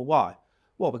just do it. Well, why?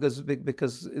 Well, because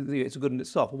it's a good in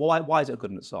itself. Well, why is it a good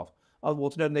in itself?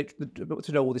 Well, to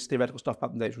know all this theoretical stuff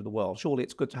about the nature of the world, surely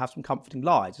it's good to have some comforting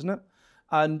lies, isn't it?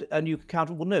 And you can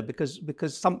counter, well, no, because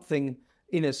something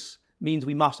in us means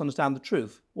we must understand the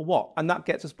truth. Well, what? And that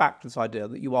gets us back to this idea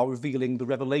that you are revealing the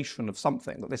revelation of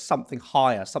something, that there's something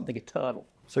higher, something eternal.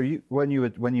 So when you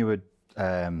were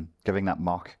giving that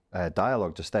mock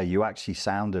dialogue just there, you actually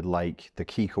sounded like the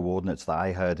key coordinates that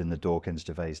I heard in the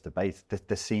Dawkins-Gervais debate.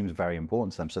 This seems very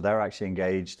important to them. So they're actually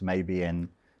engaged maybe in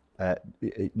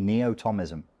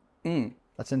neo-Thomism.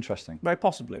 That's interesting. Very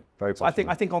possibly. Very possibly. So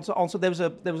I think also there was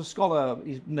a scholar,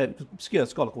 obscure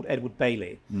scholar called Edward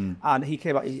Bailey, and he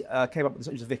came up with this.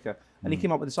 He was a vicar, and he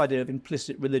came up with this idea of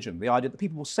implicit religion. The idea that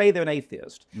people will say they're an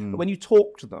atheist, but when you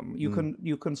talk to them, you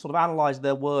can sort of analyze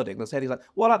their wording. They'll say things like,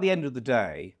 "Well, at the end of the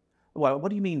day, well, what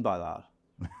do you mean by that?"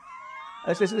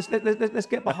 Let's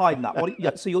get behind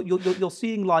that. So you're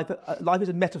seeing life. Life is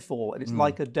a metaphor, and it's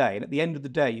like a day. And at the end of the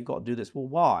day, you've got to do this. Well,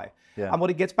 why? Yeah. And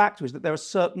what it gets back to is that there are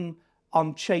certain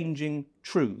unchanging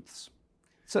truths.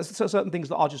 So certain things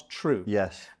that are just true.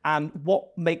 Yes. And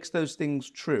what makes those things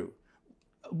true?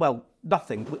 Well,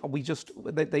 nothing.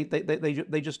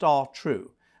 They just are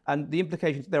true. And the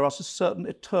implication is there are certain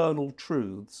eternal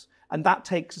truths, and that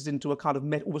takes us into a kind of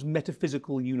almost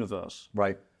metaphysical universe.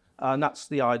 Right. And that's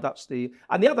the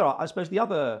other, I suppose, the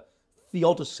other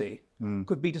theodicy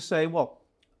could be to say, well,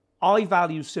 I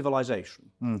value civilization.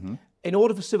 In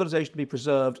order for civilization to be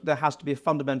preserved, there has to be a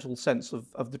fundamental sense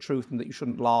of the truth and that you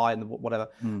shouldn't lie and whatever.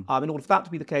 In order for that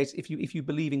to be the case, if you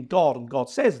believe in God and God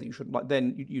says that you shouldn't lie,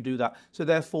 then you do that. So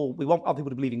therefore, we want other people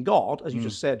to believe in God, as you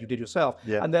just said, you did yourself.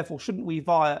 Yeah. And therefore, shouldn't we,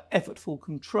 via effortful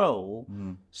control,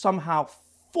 somehow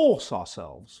force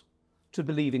ourselves to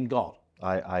believe in God?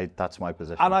 That's my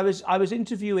position. And I was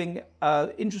interviewing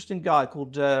an interesting guy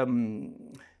called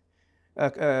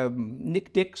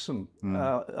Nick Dixon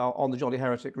on the Jolly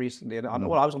Heretic recently, and I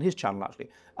was on his channel actually,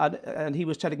 and he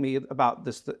was telling me about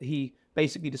this, that he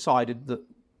basically decided that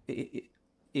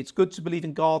it's good to believe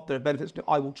in God. There are benefits.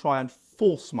 I will try and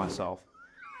force myself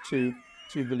to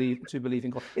believe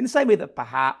in God. In the same way that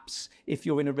perhaps if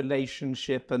you're in a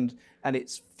relationship and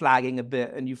it's flagging a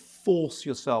bit, and you force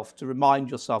yourself to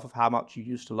remind yourself of how much you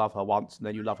used to love her once, and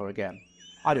then you love her again.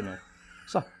 I don't know.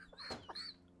 So,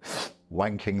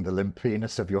 wanking the limp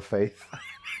penis of your faith.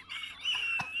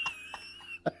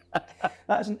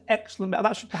 That is an excellent.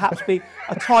 That should perhaps be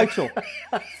a title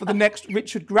for the next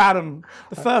Richard Grannon,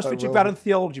 the first Richard Grannon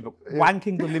theology book. Yeah.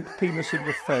 Wanking the limp penis of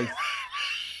your faith.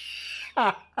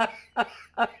 I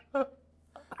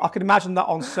can imagine that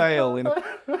on sale in a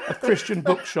Christian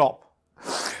bookshop.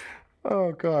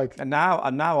 Oh God! And now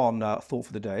on Thought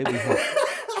for the Day, we have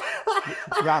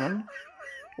Richard Grannon,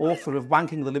 author of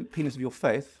Wanking the Limp Penis of Your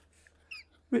Faith.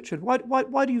 Richard,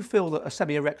 why do you feel that a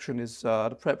semi-erection is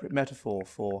an appropriate metaphor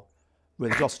for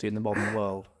religiosity in the modern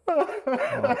world?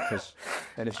 Because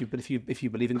then if you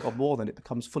believe in God more, then it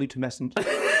becomes fully tumescent,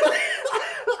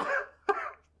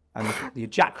 and the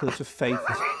ejaculate of faith.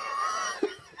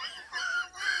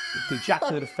 The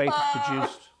ejaculate of faith is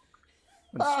produced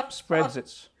and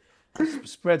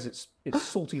spreads its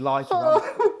salty light around.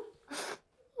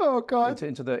 Oh God!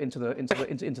 Into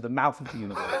the mouth of the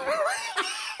universe.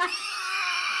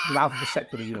 The mouth of the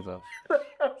secular universe.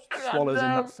 Swallows in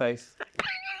that faith.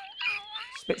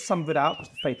 Spits some of it out because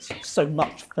the faith is so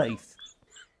much faith.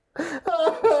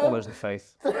 Swallows the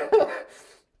faith.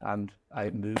 And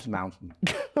it moves mountain.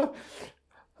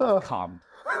 Calm.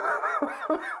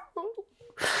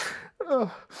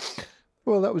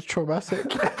 Well, that was traumatic.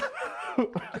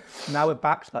 Now we're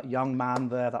back to that young man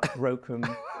there, that broken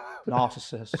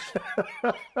narcissist.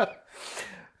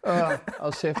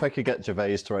 I'll see if I could get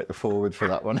Gervais to write the foreword for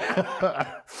that one.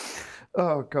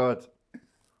 Oh God.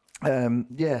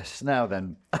 Yes. Now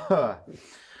then.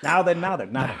 Now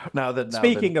then.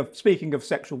 Speaking of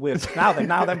sexual weirdness. Now then.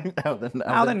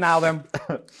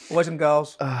 Boys and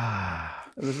girls.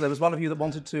 There was one of you that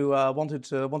wanted to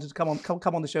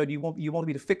come on the show. Do you want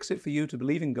me to fix it for you to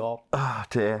believe in God? Oh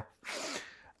dear.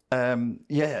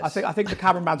 Yes. I think the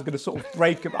cameraman's going to sort of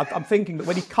break. I'm thinking that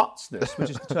when he cuts this,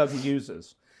 which is the term he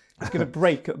uses, he's going to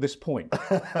break at this point.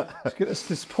 At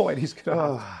this point, he's going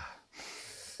to.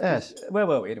 Yes. Where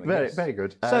were we anyway? Very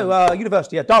good. So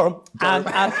university, Durham.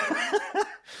 And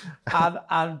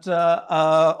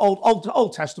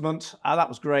Old Testament. That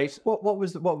was great. What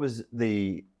was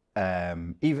the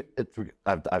even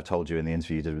I've told you in the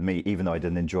interview you did with me, even though I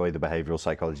didn't enjoy the behavioural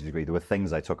psychology degree, there were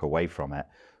things I took away from it.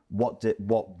 What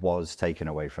was taken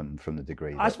away from the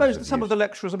degree? I suppose that some of the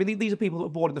lecturers, I mean, these are people that were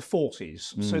born in the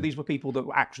 40s, so these were people that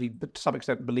actually, to some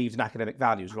extent, believed in academic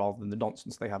values rather than the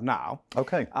nonsense they have now.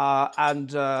 Okay.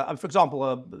 And for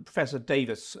example, Professor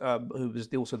Davis, who was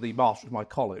also the master of my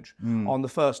college, on the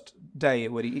first day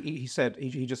when he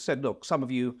just said, look, some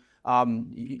of you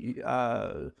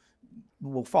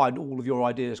will find all of your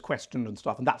ideas questioned and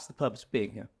stuff, and that's the purpose of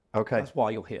being here. Okay. That's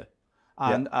why you're here.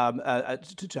 And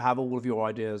to have all of your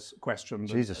ideas questioned.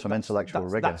 Jesus, some intellectual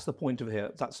rigor. That's the point of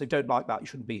here. If you don't like that, you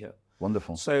shouldn't be here.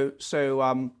 Wonderful. So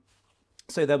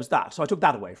there was that. So I took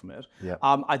that away from it. Yeah.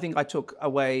 I think I took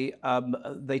away.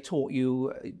 They taught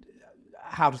you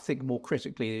how to think more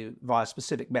critically via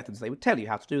specific methods. They would tell you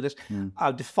how to do this,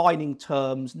 defining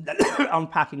terms,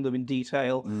 unpacking them in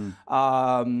detail,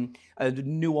 a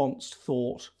nuanced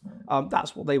thought.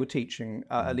 That's what they were teaching,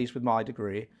 at least with my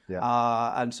degree.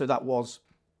 Yeah. And so that was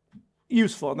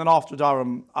useful. And then after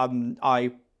Durham,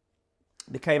 I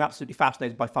became absolutely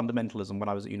fascinated by fundamentalism when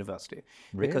I was at university.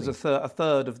 Really? Because a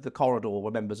third of the corridor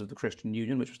were members of the Christian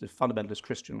Union, which was the fundamentalist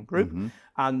Christian group.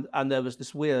 And there was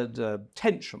this weird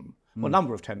tension, or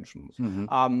number of tensions.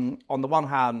 On the one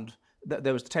hand,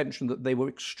 there was the tension that they were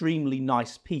extremely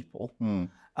nice people,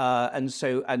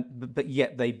 but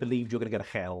yet they believed you're going to go to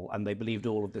hell, and they believed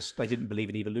all of this. They didn't believe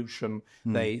in evolution.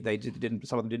 Didn't.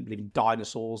 Some of them didn't believe in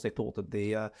dinosaurs. They thought that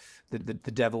the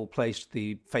devil placed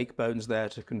the fake bones there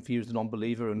to confuse the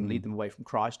non-believer and lead them away from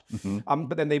Christ.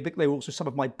 But then they were also some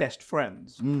of my best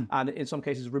friends, and in some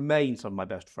cases remain some of my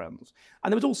best friends.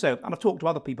 And there was also, and I've talked to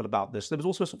other people about this, there was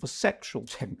also a sort of a sexual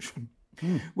tension,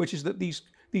 which is that these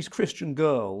Christian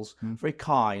girls, very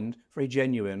kind, very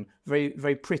genuine, very,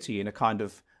 very pretty in a kind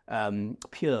of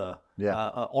pure,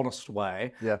 honest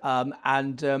way.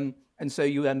 And so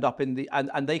you end up in the,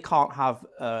 and they can't have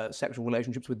sexual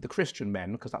relationships with the Christian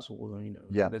men, because that's all,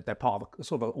 they're part of a,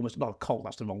 sort of almost not a cult,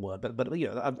 that's the wrong word, but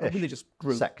a religious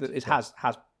group Sect, that has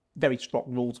very strong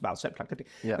rules about sexual activity.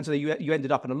 Yeah. And so you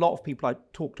ended up, and a lot of people I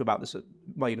talked to about this at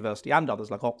my university and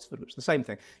others like Oxford, which is the same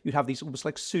thing, you'd have these almost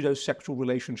like pseudo-sexual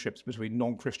relationships between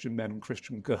non-Christian men and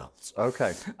Christian girls.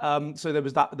 Okay. So there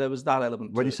was that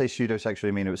element. When you say pseudo-sexual,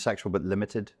 you mean it was sexual but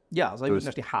limited? Yeah, so they wouldn't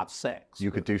actually have sex.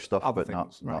 You could do stuff, other but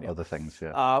things, not right, other things,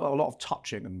 yeah. A lot of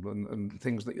touching and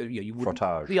things that you wouldn't.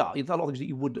 Frottage. Yeah, a lot of things that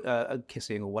you would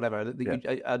kissing or whatever,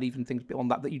 and even things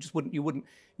beyond that you just wouldn't.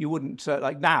 You wouldn't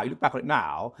like now. You look back on it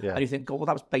now, and you think, God, well,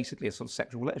 that was basically a sort of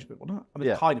sexual relationship. Well, no, I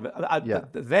mean, kind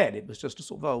of. But then it was just a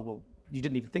sort of, oh, well, you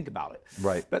didn't even think about it.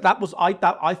 Right. But that was I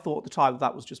thought at the time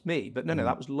that was just me. But no,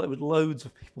 that was loads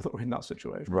of people that were in that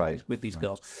situation. Right. With these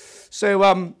girls.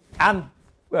 So and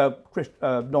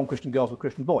non-Christian girls with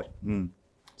Christian boys.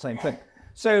 Same thing.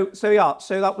 So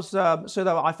that was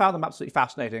I found them absolutely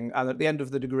fascinating. And at the end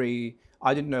of the degree,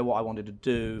 I didn't know what I wanted to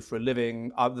do for a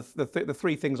living. The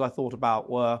three things I thought about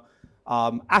were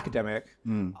academic,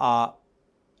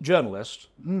 journalist,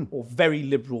 or very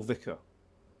liberal vicar,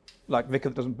 like vicar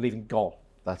that doesn't believe in God.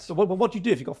 So what do you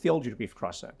do if you've got a theology degree, for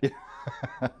Christ's sake?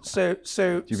 So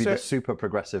do you be the super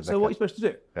progressive vicar? So what are you supposed to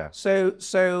do? Yeah.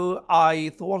 So I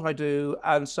thought, what do I do?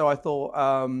 And so I thought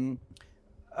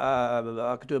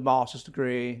I could do a master's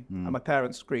degree, and my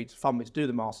parents agreed to fund me to do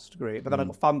the master's degree. But then I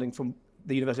got funding from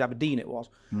the University of Aberdeen. It was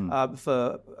he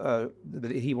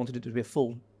wanted it to be a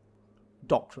full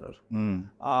doctorate,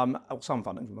 or some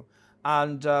funding from them.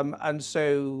 And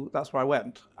so that's where I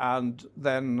went. And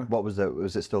then what was it?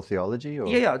 Was it still theology? Or?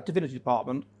 Yeah, divinity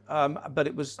department. But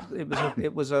it was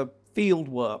a field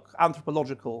work,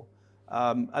 anthropological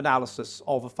analysis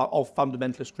of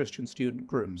fundamentalist Christian student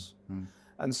groups.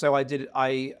 And so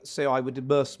I would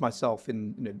immerse myself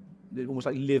in, almost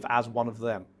like live as one of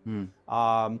them.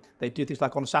 They do things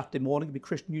like on a Saturday morning, it'd be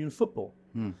Christian Union football.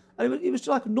 And it was just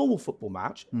like a normal football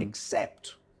match,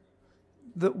 except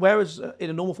that whereas in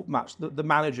a normal football match, the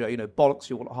manager, bollocks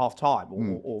you all at half time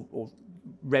or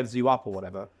revs you up or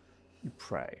whatever, you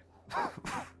pray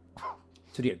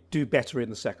to do better in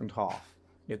the second half.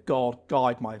 God,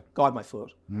 guide my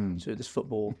foot to this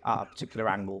football at a particular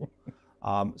angle,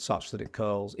 such that it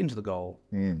curls into the goal.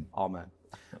 Amen.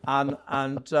 And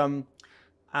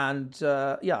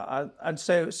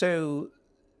so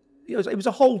it was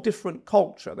a whole different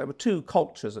culture. There were two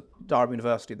cultures at Durham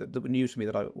University that were new to me,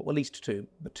 at least two,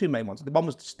 but two main ones. The one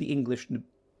was just the English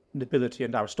nobility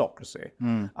and aristocracy,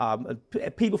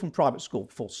 people from private school,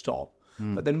 full stop.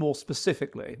 But then more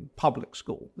specifically, public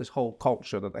school, this whole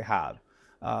culture that they had.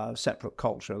 Separate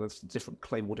culture. There's different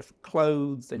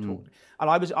clothes. They talked, and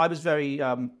I was very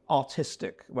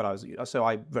artistic when I was. So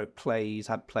I wrote plays,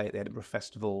 had play at the Edinburgh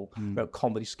Festival, wrote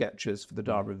comedy sketches for the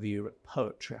Durham Review, wrote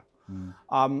poetry,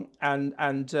 and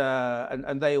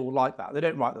they all like that. They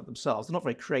don't write that themselves. They're not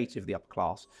very creative, the upper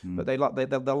class, but they like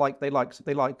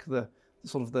the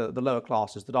sort of the lower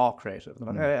classes that are creative.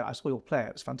 They're like, oh, yeah, I saw your play.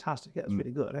 It was fantastic. Yeah, it was really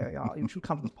good. Yeah, you should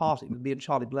come to the party. Me and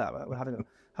Charlie Blair, we're having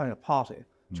a party.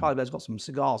 Charlie Blair's got some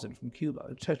cigars in from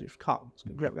Cuba. Totally come. It's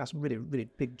great. We have some really, really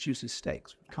big, juicy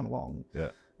steaks. Come along.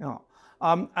 Yeah.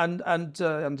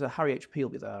 And Harry H.P.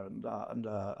 will be there,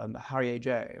 and Harry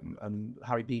A.J. and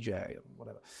Harry B.J. and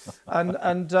whatever.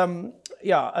 and then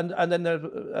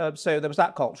so there was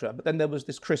that culture, but then there was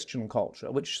this Christian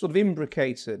culture, which sort of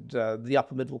imbricated the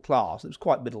upper middle class. It was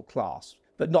quite middle class,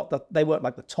 but not that they weren't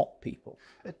like the top people.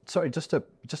 Sorry, just to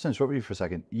interrupt you for a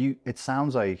second. It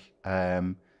sounds like.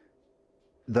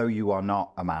 Though you are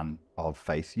not a man of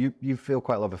faith, you feel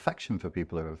quite a lot of affection for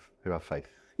people who have faith.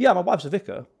 Yeah, my wife's a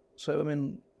vicar, so I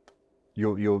mean,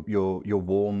 you're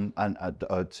warm and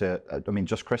to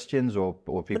just Christians or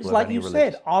people. But it's like you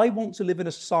said, I want to live in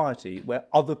a society where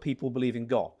other people believe in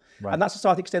God, and that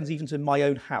society extends even to my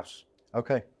own house.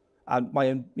 Okay. And my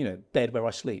own, bed where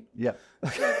I sleep. Yeah.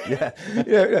 I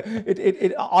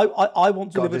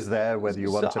want to God live. God is there whether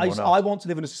you want him or not. I want to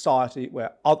live in a society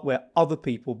where other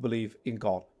people believe in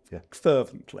God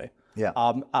fervently. Yeah.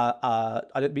 I'm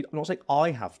not saying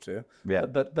I have to. Yeah.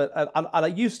 But I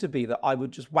used to be that I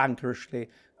would just wankerishly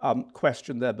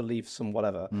question their beliefs and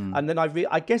whatever. And then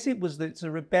I guess it's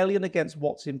a rebellion against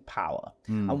what's in power.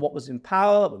 And what was in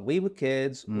power when we were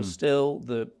kids was still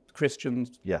the Christian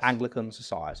Anglican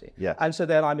society. Yes. And so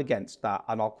then I'm against that,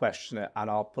 and I'll question it, and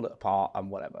I'll pull it apart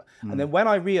and whatever. And then when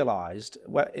I realised,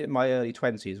 in my early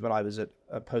 20s, when I was a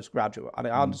postgraduate, and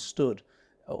I understood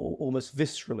almost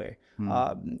viscerally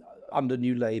under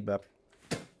New Labour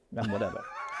and whatever,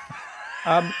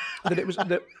 that it was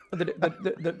that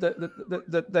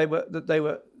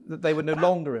they were no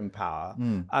longer in power,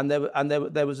 and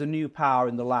there was a new power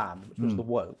in the land, which was the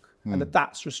woke. and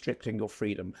that's restricting your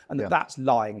freedom, and that's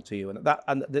lying to you, and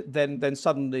then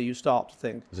suddenly you start to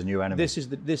think there's a new enemy. This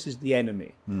is the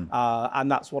enemy,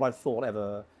 and that's what I've thought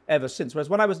ever since. Whereas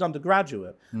when I was an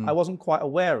undergraduate, I wasn't quite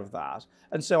aware of that,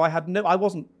 and so I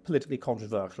wasn't politically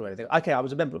controversial or anything. Okay, I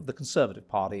was a member of the Conservative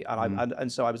Party,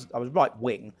 and so I was right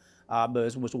wing.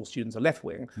 As almost all students are left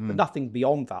wing, but nothing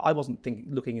beyond that. I wasn't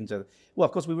looking into. Well,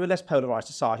 of course, we were a less polarized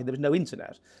society. There was no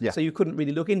internet, so you couldn't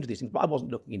really look into these things. But I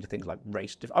wasn't looking into things like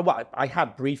race. I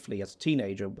had briefly as a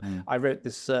teenager. I wrote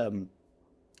this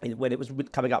when it was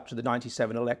coming up to the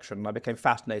 '97 election, and I became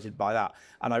fascinated by that.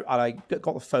 And I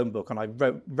got the phone book and I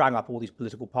rang up all these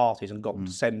political parties and got them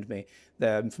to send me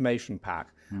their information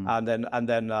pack,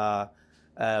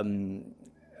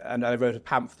 and I wrote a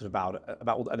pamphlet about it,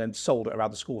 and then sold it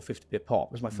around the school 50p a pop.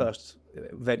 It was my first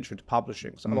venture into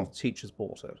publishing, so a lot of teachers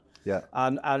bought it. Yeah.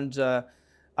 And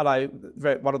I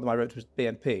wrote, one of them I wrote was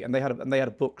BNP, and they had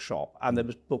a bookshop, and there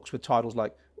was books with titles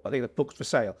like, I think the books for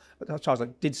sale, titles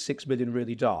like "Did 6 Million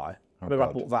Really Die?" I remember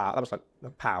I bought that. That was like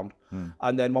 £1,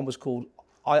 and then one was called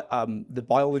The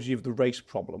Biology of the Race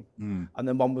Problem, and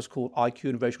then one was called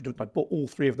IQ and Racial Difference. I bought all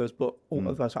three of those books. All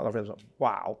of those. I was like,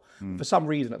 wow. For some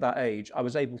reason, at that age, I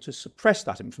was able to suppress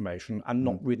that information and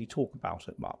not really talk about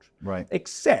it much. Right.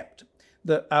 Except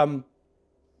that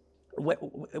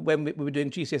when we were doing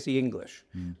GCSE English,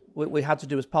 we had to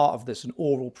do as part of this an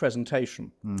oral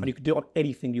presentation, and you could do it on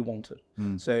anything you wanted.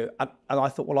 So, and I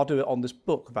thought, well, I'll do it on this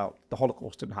book about the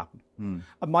Holocaust didn't happen.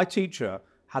 And my teacher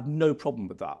had no problem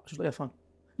with that. She was like, yeah, fine.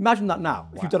 Imagine that now,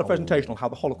 if you've done a presentation on how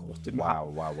the Holocaust didn't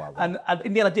happen. Wow. And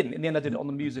in the end, I didn't. In the end, I did it on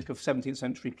the music of 17th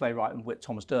century playwright and wit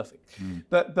Thomas Durfee.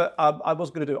 But I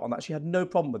was going to do it on that. She had no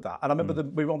problem with that. And I remember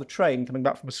we were on the train coming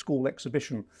back from a school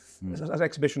exhibition, an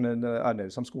exhibition in, I don't know,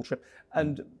 some school trip.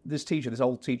 And this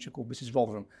old teacher called Mrs.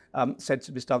 Rotherham, said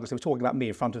to Miss Douglas, they were talking about me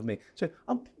in front of me. So,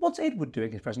 what's Edward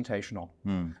doing his presentation on?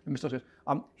 And Miss Douglas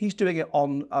said, he's doing it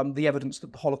on the evidence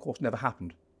that the Holocaust never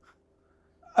happened.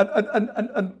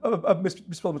 And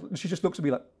Miss Rotherham, she just looks at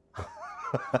me like...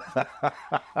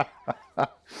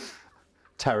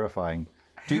 Terrifying.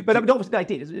 But obviously I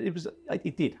did.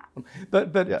 It did happen.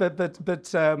 But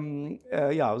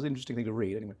yeah, it was an interesting thing to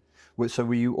read anyway. So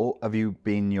have you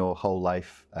been your whole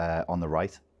life on the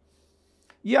right?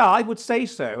 Yeah, I would say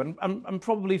so, and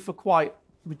probably for quite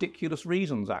ridiculous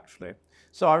reasons actually.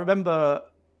 So I remember,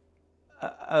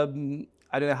 I don't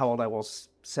know how old I was,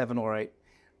 7 or 8.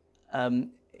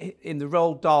 In the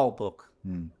Roald Dahl book,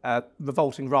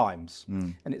 Revolting Rhymes,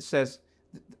 and it says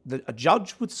that a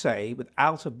judge would say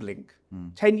without a blink,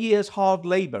 10 years hard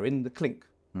labour in the clink.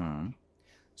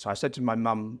 So I said to my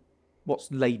mum,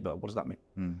 what's labour? What does that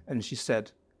mean? And she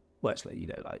said, well, it's like,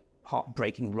 like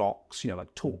breaking rocks,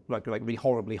 like really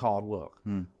horribly hard work.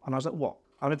 And I was like, what?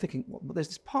 And I'm thinking, well, there's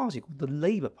this party called the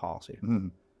Labour Party.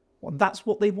 Well, that's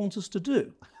what they want us to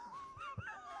do.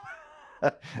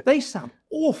 They sound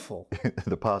awful.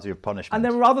 The party of punishment. And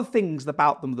there were other things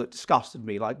about them that disgusted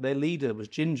me, like their leader was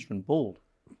ginger and bald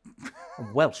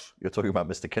and Welsh. You're talking about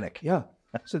Mr. Kinnock. Yeah.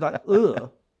 So like,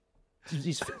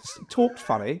 he talked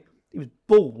funny, he was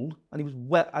bald, and he was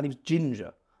wet, and he was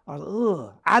ginger. I was like,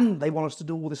 ugh. And they want us to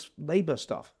do all this Labour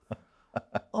stuff.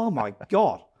 Oh my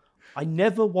God. I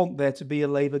never want there to be a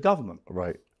Labour government.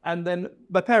 Right. And then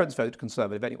my parents voted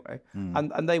Conservative anyway,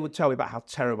 and they would tell me about how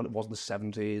terrible it was in the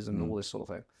 70s and all this sort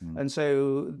of thing. And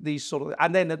so these sort of,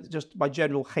 and then just my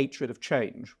general hatred of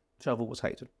change, which I've always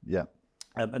hated. Yeah.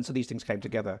 And so these things came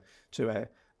together to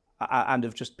and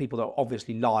of just people that are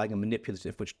obviously lying and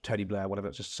manipulative, which Tony Blair, whatever,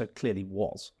 it just so clearly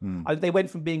was. They went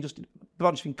from being just a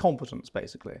bunch of incompetents,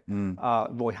 basically.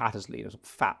 Roy Hattersley, a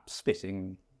fat,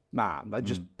 spitting man, like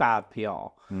just bad PR,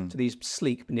 to these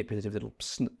sleek, manipulative little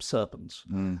serpents.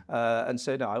 And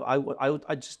so no,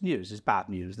 I just knew this is bad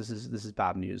news. This is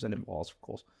bad news, and it was, of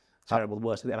course, terrible. The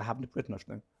worst thing that ever happened to Britain, I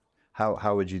think.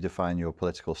 How would you define your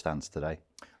political stance today?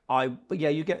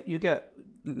 You get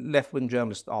left-wing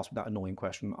journalists ask me that annoying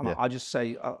question, and I just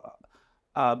say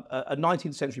a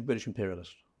 19th century British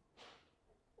imperialist,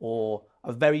 or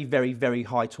a very, very, very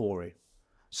high Tory,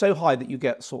 so high that you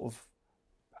get sort of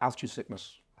altitude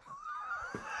sickness.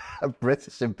 A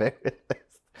British imperialist.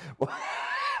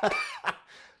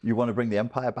 You want to bring the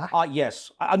empire back?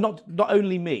 Yes. Not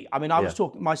only me. I mean, I was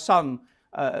talking. My son,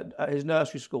 at his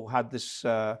nursery school, had this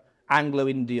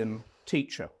Anglo-Indian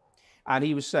teacher, and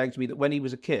he was saying to me that when he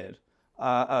was a kid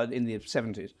in the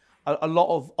 70s, a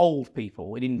lot of old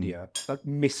people in India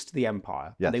missed the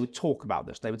empire. Yes. And they would talk about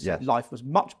this. They would say life was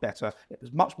much better. It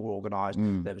was much more organised.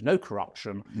 There was no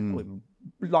corruption.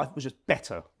 life was just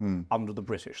better under the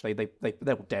British. They're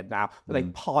all dead now, but they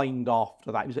pined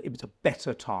after that. It was a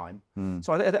better time.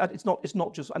 So it's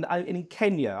not just. And in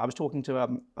Kenya, I was talking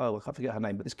to I forget her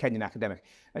name, but this Kenyan academic,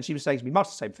 and she was saying to me much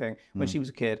the same thing. When she was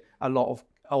a kid, a lot of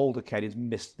older Kenyans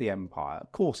missed the empire.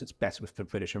 Of course, it's better with the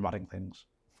British are running things.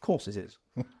 Of course, it is.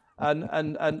 And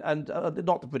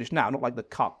not the British now, not like the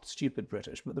cucked, stupid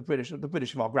British, but the British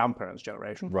of our grandparents'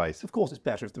 generation. Right. Of course, it's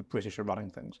better if the British are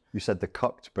running things. You said the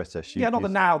cucked British.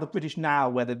 The British now,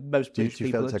 where the most British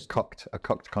people. Do you feel it's a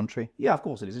cucked country? Yeah, of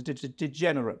course it is. It's a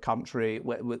degenerate country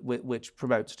which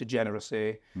promotes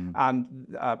degeneracy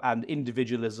and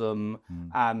individualism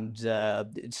and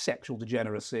sexual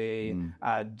degeneracy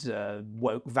and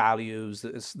woke values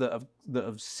that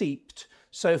have seeped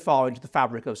so far into the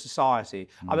fabric of society.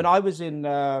 I mean, I was in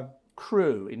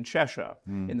Crewe in Cheshire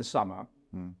in the summer.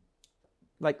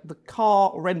 Like the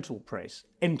car rental place,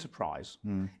 enterprise,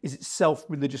 is itself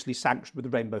religiously sanctioned with the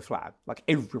rainbow flag, like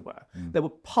everywhere. There were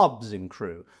pubs in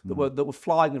Crewe that were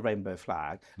flying the rainbow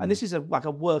flag, and this is like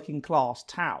a working class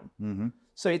town.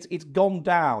 So it's gone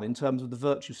down in terms of the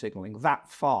virtue signalling that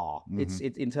far. It's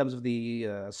in terms of the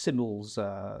Simmel's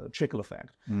trickle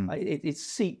effect. It's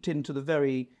seeped into the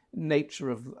very nature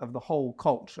of the whole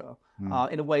culture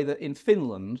in a way that in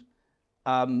Finland,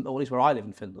 or at least where I live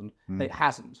in Finland, it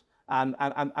hasn't.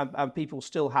 And people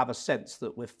still have a sense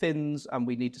that we're Finns and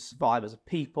we need to survive as a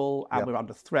people, and we're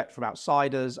under threat from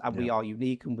outsiders, and we are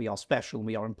unique and we are special and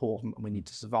we are important and we need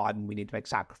to survive and we need to make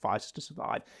sacrifices to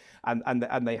survive.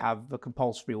 And they have the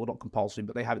compulsory, or not compulsory,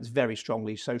 but they have it's very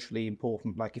strongly socially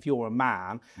important. Like if you're a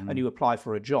man and you apply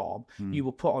for a job, you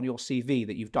will put on your CV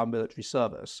that you've done military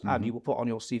service, and you will put on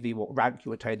your CV what rank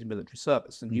you attained in military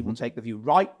service, and you will take the view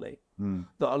rightly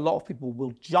that a lot of people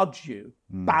will judge you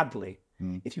badly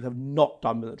if you have not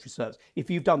done military service. If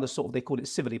you've done the sort of, they call it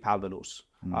civilipalvelus,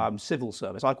 civil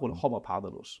service. I call it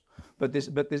homopalvelus. But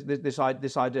this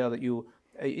idea that you,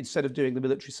 instead of doing the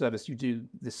military service, you do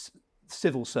this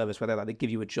civil service where they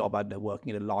give you a job, I don't know,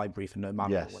 working in a library for no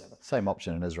money or whatever. Same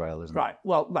option in Israel, isn't it? Right.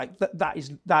 Well, like that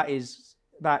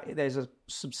there's a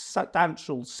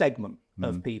substantial segment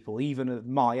of people, even of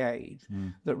my age,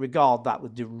 that regard that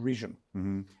with derision.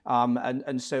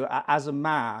 And so as a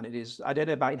man, it is, I don't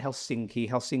know about in Helsinki.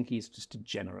 Helsinki is just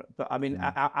degenerate. But I mean,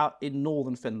 out in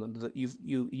northern Finland, that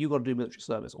you've got to do military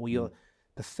service or you're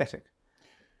pathetic.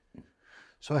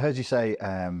 So I heard you say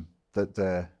that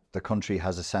the country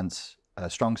has a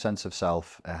strong sense of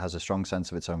self, it has a strong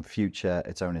sense of its own future,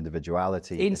 its own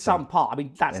individuality. In some part, I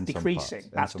mean, that's decreasing.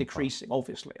 That's decreasing,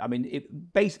 obviously. I mean,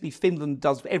 basically, Finland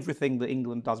does everything that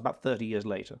England does about 30 years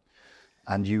later.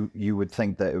 And you would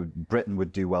think that Britain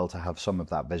would do well to have some of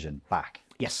that vision back?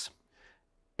 Yes.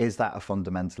 Is that a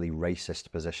fundamentally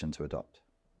racist position to adopt?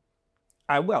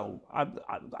 I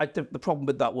think the problem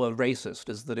with that word racist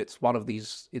is that it's one of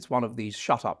these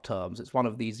shut-up terms. It's one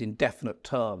of these indefinite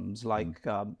terms, like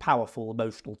powerful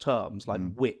emotional terms, like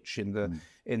witch in the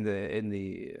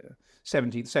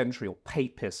 17th century, or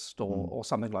papist, or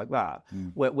something like that,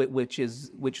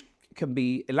 which can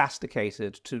be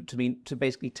elasticated to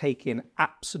basically take in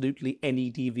absolutely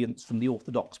any deviance from the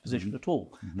orthodox position at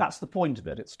all. That's the point of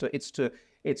it.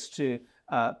 It's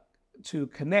to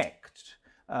connect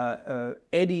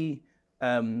any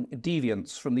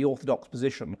deviance from the orthodox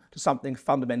position to something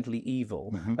fundamentally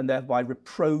evil, and thereby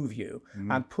reprove you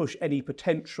and push any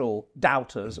potential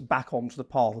doubters back onto the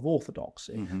path of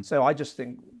orthodoxy. So I just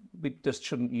think we just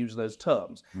shouldn't use those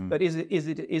terms. But is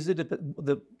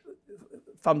it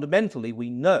fundamentally, we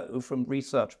know from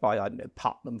research by, I don't know,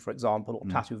 Putnam, for example, or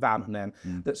Tatu Vanhanen,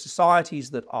 that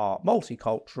societies that are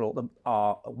multicultural, that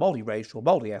are multiracial,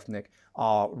 multi-ethnic,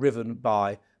 are riven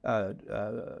by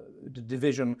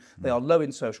division. They are low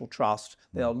in social trust.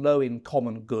 They are low in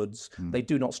common goods. They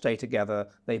do not stay together.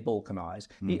 They balkanize.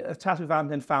 Tatu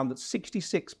Vanhanen found that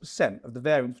 66% of the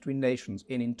variance between nations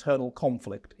in internal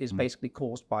conflict is basically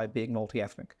caused by being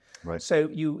multi-ethnic. Right. So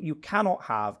you cannot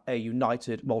have a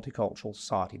united multicultural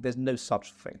society. There's no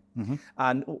such thing.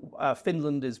 And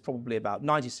Finland is probably about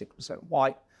 96%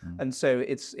 white. And so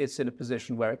it's in a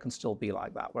position where it can still be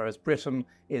like that. Whereas Britain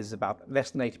is about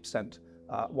less than 80%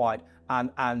 white,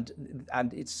 and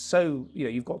it's so,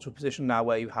 you've got to a position now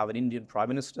where you have an Indian prime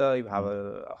minister, you have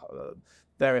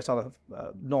various other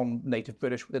non-native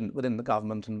British within the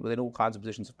government and within all kinds of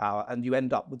positions of power, and you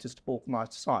end up with just a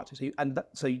balkanized society.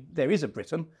 So there is a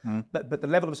Britain, but the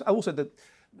level of also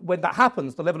when that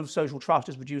happens, the level of social trust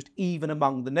is reduced even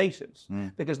among the natives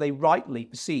because they rightly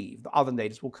perceive that other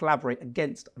natives will collaborate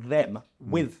against them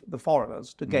with the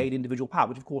foreigners to gain individual power,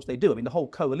 which of course they do. I mean, the whole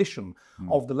coalition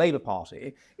of the Labour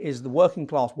Party is the working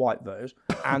class white vote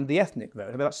and the ethnic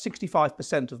vote. About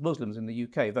 65% of Muslims in the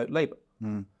UK vote Labour.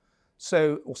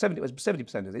 So, or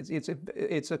 70% is it.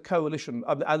 It's a coalition.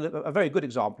 A very good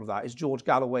example of that is George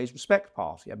Galloway's Respect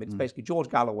Party. I mean, it's basically George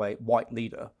Galloway, white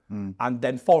leader, and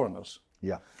then foreigners.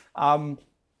 Yeah.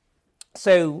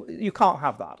 So you can't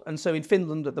have that. And so in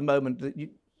Finland at the moment,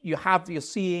 you're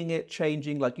seeing it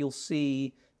changing. Like you'll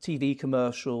see TV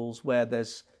commercials where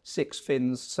there's 6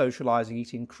 Finns socialising,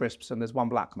 eating crisps, and there's one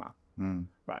black man.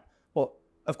 Right. Well,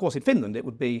 of course, in Finland it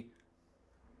would be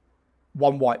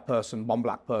one white person, one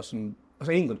black person. In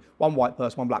England, one white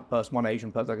person, one black person, one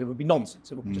Asian person. Like, it would be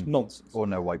nonsense. It would be just nonsense. Or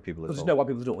no white people at all. There's no white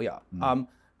people at all, yeah.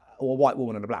 Or a white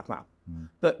woman and a black man.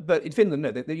 But in Finland,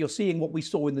 no, you're seeing what we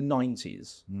saw in the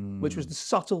 90s, which was the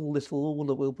subtle little,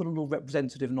 we'll put a little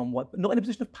representative non-white, but not in a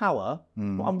position of power,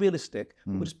 not unrealistic,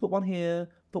 but we'll just put one here,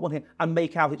 and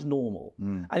make out it's normal.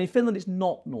 And in Finland, it's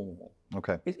not normal.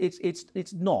 Okay.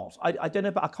 It's not. I don't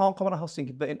know, but I can't comment on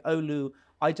Helsinki, but in Oulu,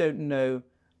 I don't know.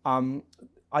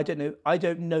 I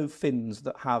don't know Finns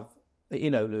that have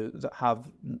in Oulu that have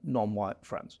non-white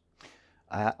friends.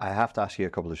 I have to ask you a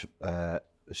couple of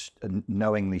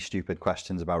knowingly stupid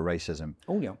questions about racism.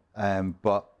 Oh yeah.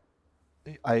 But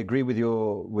I agree with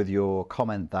your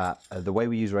comment that the way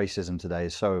we use racism today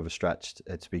is so overstretched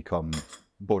it's become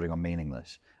bordering on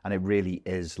meaningless, and it really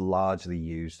is largely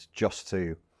used just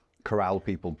to corral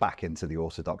people back into the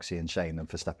orthodoxy and shame them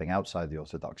for stepping outside the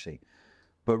orthodoxy.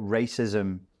 But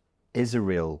racism is a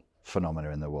real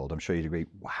phenomena in the world. I'm sure you'd agree.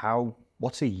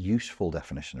 What's a useful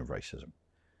definition of racism?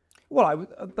 Well,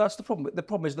 that's the problem. The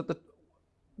problem is that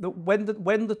when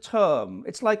the term,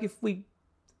 it's like if we,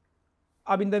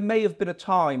 I mean, there may have been a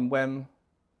time when,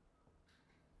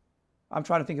 I'm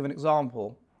trying to think of an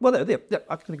example. Well,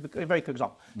 I can think of a very good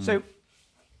example. So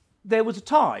there was a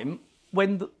time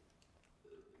when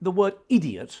the word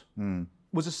idiot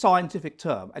was a scientific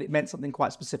term and it meant something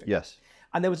quite specific. Yes.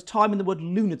 And there was a time when the word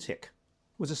lunatic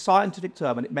was a scientific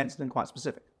term and it meant something quite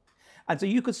specific. And so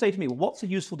you could say to me, well, what's a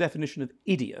useful definition of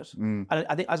idiot? And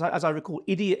I think, as I recall,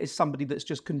 idiot is somebody that's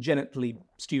just congenitally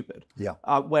stupid. Yeah.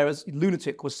 Whereas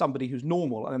lunatic was somebody who's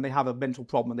normal and then they have a mental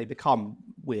problem and they become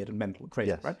weird and mental and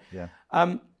crazy, yes. right?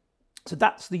 Yeah. So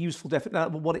that's the useful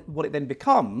definition. What it then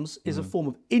becomes is a form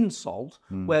of insult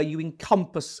where you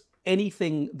encompass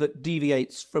anything that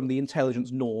deviates from the intelligence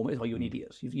norm. Oh, you're an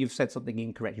idiot. You've said something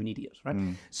incorrect. You're an idiot,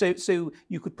 right? So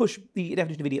you could push the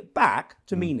definition of idiot back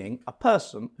to meaning a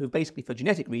person who basically for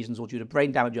genetic reasons or due to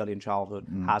brain damage early in childhood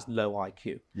has low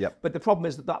IQ. Yep. But the problem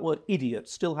is that word idiot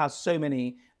still has so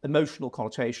many emotional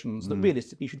connotations that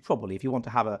realistically you should probably, if you want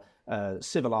to have a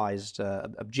civilized,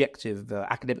 objective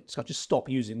academic discussion, just stop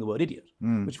using the word idiot,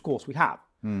 which of course we have.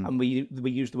 And we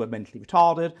use the word mentally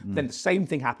retarded. Then the same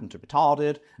thing happened to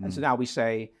retarded, and so now we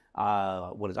say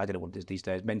I don't know what it is these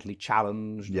days, mentally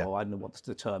challenged, or I don't know what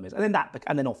the term is, and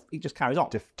then off it just carries on.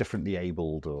 Differently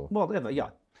abled, or well, whatever, yeah.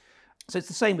 So it's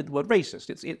the same with the word racist.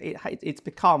 It's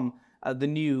become the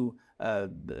new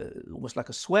almost like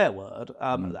a swear word,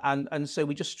 and so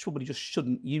we probably just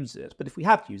shouldn't use it. But if we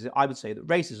have to use it, I would say that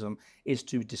racism is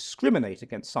to discriminate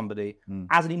against somebody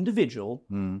as an individual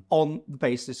on the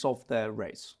basis of their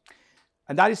race,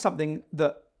 and that is something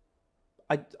that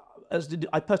I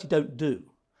personally don't do.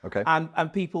 Okay.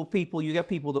 And people, you get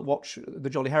people that watch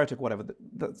The Jolly Heretic, or whatever.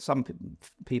 That some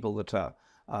people that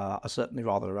are certainly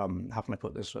rather how can I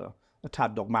put this? A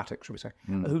tad dogmatic, should we say,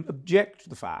 who object to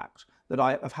the fact that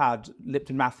I have had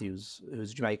Lipton Matthews,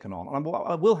 who's Jamaican, on, and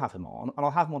I will have him on, and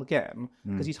I'll have him on again,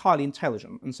 because he's highly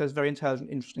intelligent and says very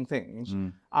intelligent, interesting things,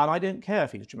 and I don't care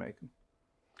if he's Jamaican.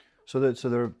 So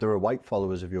there are white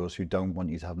followers of yours who don't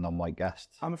want you to have non-white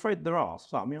guests? I'm afraid there are,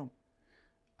 some, yeah.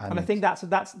 And I think that's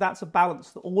a balance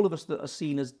that all of us that are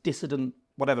seen as dissident,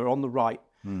 whatever, on the right,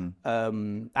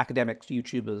 academics,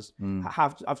 YouTubers,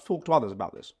 I've talked to others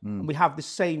about this, and we have the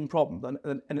same problem.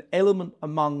 An element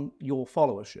among your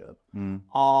followership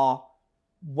are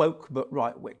woke but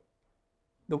right-wing.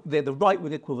 They're the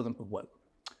right-wing equivalent of woke.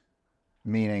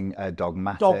 Meaning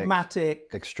dogmatic,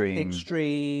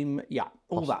 extreme, yeah,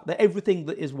 all that. They're everything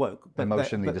that is woke. But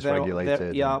emotionally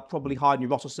dysregulated. Probably high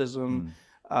neuroticism.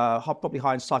 Probably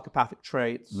high in psychopathic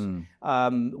traits,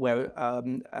 where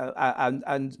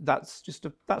and that's just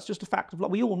a fact of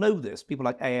life. We all know this. People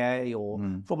like AA or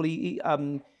probably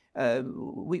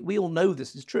we all know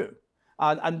this is true.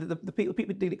 And the people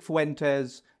like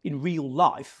Fuentes in real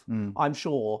life, I'm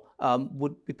sure,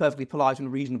 would be perfectly polite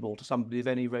and reasonable to somebody of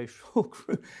any racial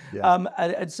group. Yeah.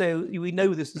 And so we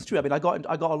know this is true. I mean, I got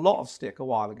a lot of stick a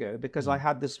while ago because I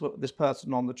had this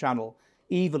person on the channel,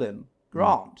 Evelyn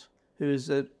Grant, who is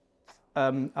a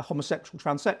homosexual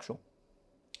transsexual.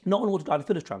 Not an order-guided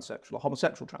Phyllis transsexual, a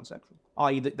homosexual transsexual,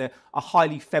 i.e. that they're a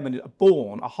highly feminine,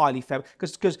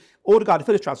 because order-guided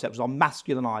Phyllis transsexuals are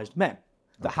masculinized men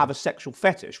that have a sexual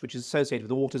fetish, which is associated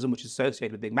with autism, which is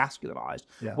associated with being masculinized,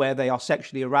 where they are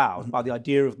sexually aroused by the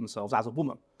idea of themselves as a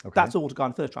woman. Okay. That's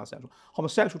order-guided Phyllis transsexual.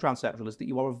 Homosexual transsexual is that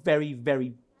you are a very,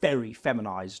 very, very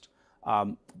feminized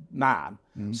man,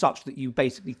 such that you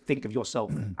basically think of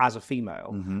yourself as a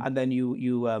female, and then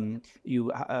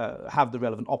you have the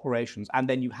relevant operations, and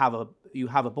then you have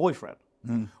a boyfriend.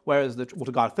 Whereas the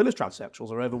order-guided Phyllis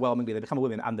transsexuals are overwhelmingly, they become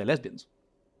women and they're lesbians.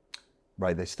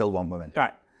 Right, they still want women.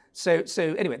 Right. So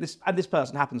anyway, this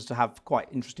person happens to have quite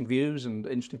interesting views and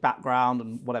interesting background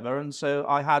and whatever, and so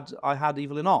I had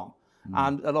Evelyn on,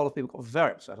 and a lot of people got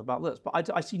very upset about this.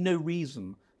 But I see no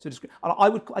reason to discriminate.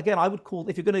 I would call,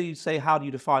 if you're going to say how do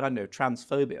you define, I don't know,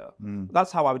 transphobia.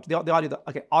 That's how I would. The idea that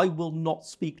okay, I will not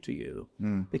speak to you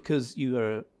because you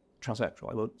are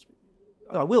transsexual.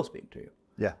 I will speak to you.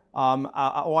 Yeah.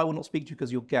 Or I will not speak to you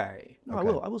because you're gay. No, okay.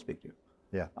 I will speak to you.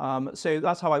 Yeah. So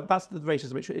that's the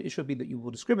racism. It should be that you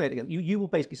will discriminate against. You will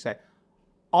basically say,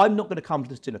 I'm not going to come to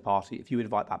this dinner party if you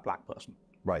invite that black person.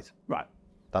 Right. Right.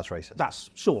 That's racist. That's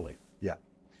surely. Yeah.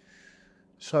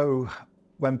 So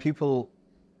when people,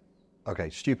 okay,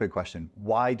 stupid question.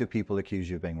 Why do people accuse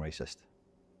you of being racist?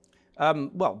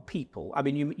 Well, people. I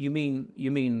mean, you mean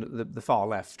the far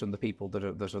left and the people that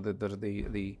are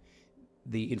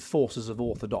the enforcers of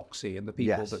orthodoxy and the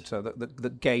people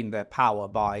that gain their power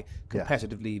by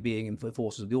competitively being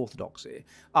enforcers of the orthodoxy.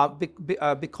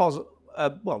 Because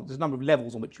there's a number of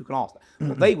levels on which you can ask that.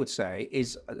 What they would say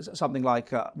is something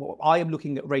like, well, I am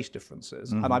looking at race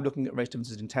differences, and I'm looking at race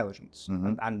differences in intelligence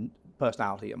and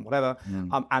personality and whatever,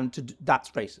 that's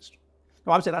racist.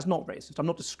 No, I'm saying that's not racist. I'm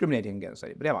not discriminating against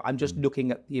anybody. I'm just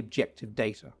looking at the objective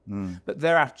data. But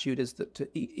their attitude is that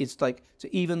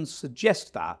to even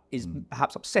suggest that is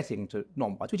perhaps upsetting to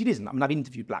non-whites, which it isn't. I mean, I've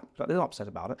interviewed black people. They're not upset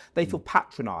about it. They feel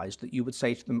patronised that you would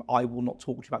say to them, I will not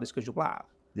talk to you about this because you're black.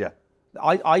 Yeah.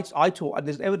 I talk, and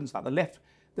there's evidence that the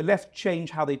left change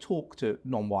how they talk to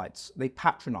non-whites. They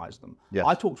patronise them. Yes.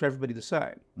 I talk to everybody the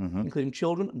same, including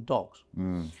children and dogs,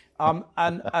 and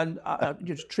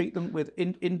you just treat them with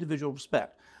individual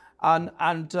respect. So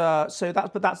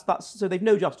they've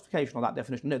no justification on that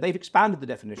definition. No, they've expanded the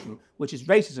definition, which is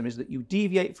racism is that you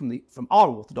deviate from our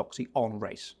orthodoxy on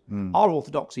race. Our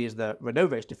orthodoxy is there are no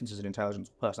race differences in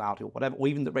intelligence, personality, or whatever, or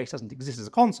even that race doesn't exist as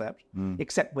a concept,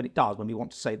 except when it does, when we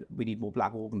want to say that we need more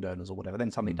black organ donors or whatever,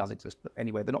 then suddenly it does exist. But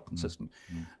anyway, they're not consistent.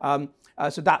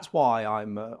 So that's why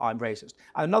I'm racist.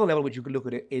 And another level which you could look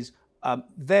at it is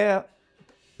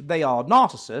they are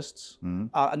narcissists.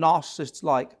 Narcissists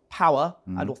like power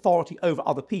and authority over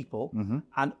other people,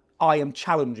 and I am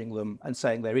challenging them and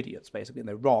saying they're idiots, basically, and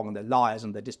they're wrong, and they're liars,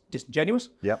 and they're disingenuous.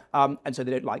 Yep. And so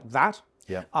they don't like that.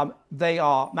 Yep. They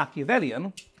are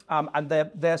Machiavellian, and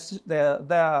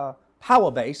their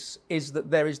power base is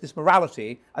that there is this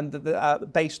morality,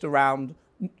 and based around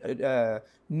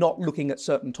not looking at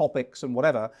certain topics and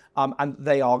whatever, and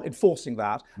they are enforcing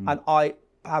that, and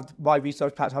my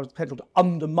research perhaps has the potential to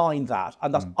undermine that,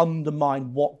 and thus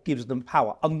undermine what gives them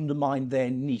power, undermine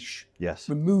their niche,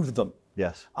 remove them.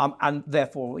 Yes. And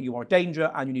therefore you are a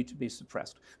danger and you need to be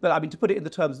suppressed. But I mean, to put it in the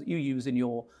terms that you use in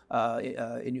your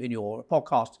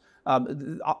podcast,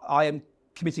 I am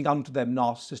committing unto them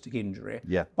narcissistic injury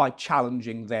by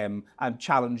challenging them and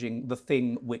challenging the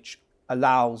thing which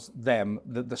allows them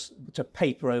to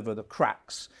paper over the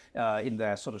cracks in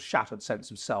their sort of shattered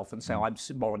sense of self and say, I'm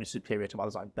morally superior to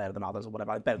others, I'm better than others, or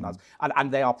whatever, I'm better than others.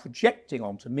 And they are projecting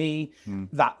onto me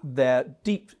that their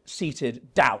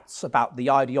deep-seated doubts about the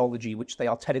ideology which they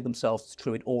are telling themselves is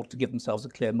true in order to give themselves a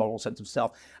clear moral sense of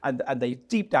self. And they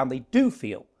deep down, they do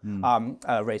feel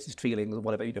racist feelings or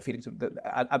whatever, feelings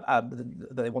that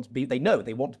they want to be. They know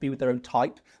they want to be with their own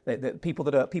type. People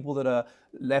that are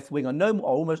left wing are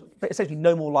almost essentially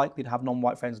no more likely to have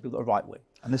non-white friends than people that are right wing.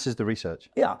 And this is the research.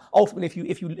 Yeah. Ultimately,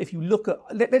 if you look at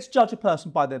let's judge a person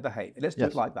by their behaviour. Let's do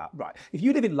it like that. Right. If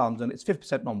you live in London, it's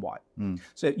 50% non-white.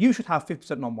 So you should have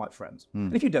 50% non-white friends.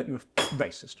 And if you don't, you're a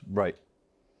racist. Right.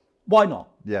 Why not?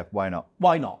 Yeah. Why not?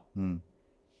 Why not?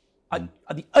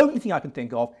 The only thing I can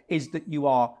think of is that you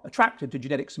are attracted to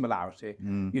genetic similarity.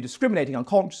 You're discriminating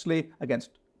unconsciously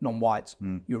against non-whites.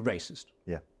 You're racist.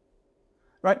 Yeah.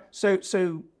 Right. So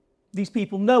these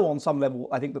people know on some level,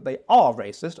 I think, that they are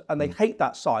racist, and they hate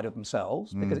that side of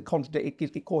themselves because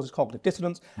it causes cognitive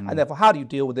dissonance, and therefore, how do you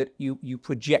deal with it? You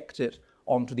project it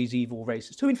onto these evil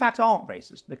racists, who in fact aren't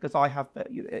racist, because I have.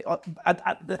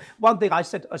 One thing I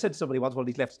said to somebody once, one of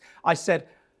these leftists, I said,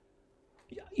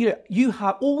 you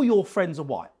have all your friends are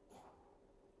white.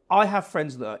 I have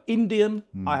friends that are Indian.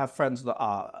 I have friends that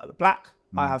are black.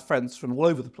 I have friends from all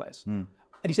over the place. And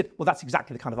he said, well, that's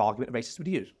exactly the kind of argument a racist would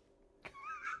use.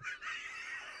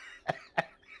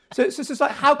 So it's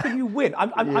like, how can you win?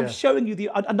 I'm showing you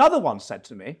another one said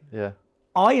to me,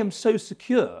 I am so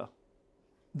secure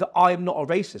that I am not a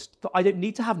racist, that I don't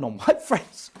need to have non-white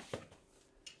friends.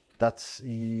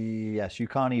 Yes, you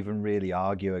can't even really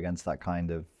argue against that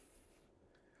kind of...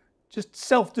 Just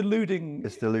self-deluding.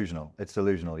 It's delusional,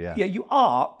 yeah.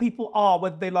 Yeah, people are,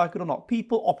 whether they like it or not.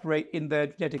 People operate in their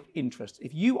genetic interests.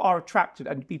 If you are attracted,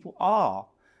 and people are,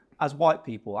 as white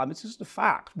people, I mean, it's just a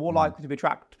fact, more likely to be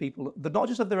attracted to people that not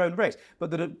just of their own race,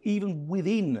 but that are even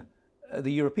within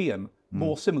the European,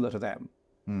 more similar to them.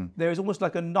 There is almost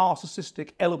like a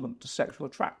narcissistic element to sexual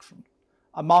attraction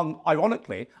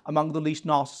ironically, among the least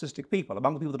narcissistic people,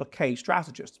 among the people that are K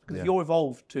strategists. Because if you're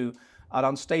evolved to an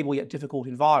unstable yet difficult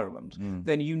environment,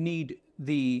 then you need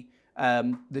the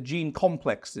gene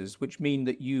complexes, which mean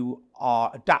that you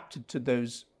are adapted to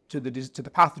those to the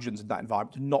pathogens in that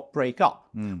environment to not break up.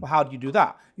 Well, how do you do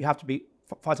that? You have to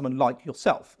find someone like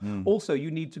yourself. Also,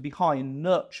 you need to be high in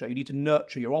nurture. You need to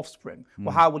nurture your offspring.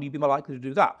 Well, how will you be more likely to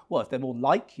do that? Well, if they're more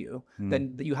like you,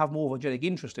 then you have more of a genetic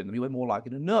interest in them. You're more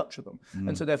likely to nurture them.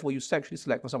 And so therefore you sexually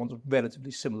select for someone that's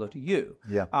relatively similar to you.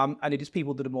 And it is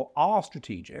people that are more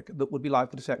strategic that would be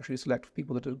likely to sexually select for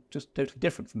people that are just totally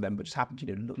different from them, but just happen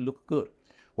to look good.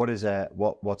 What's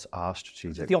R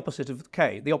strategic? The opposite of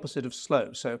K, the opposite of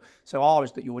slow. So R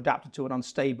is that you're adapted to an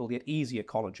unstable yet easy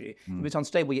ecology. If it's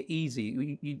unstable yet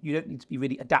easy, you don't need to be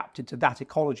really adapted to that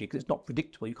ecology because it's not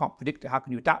predictable. You can't predict it. How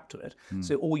can you adapt to it?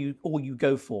 So all you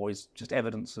go for is just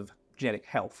evidence of genetic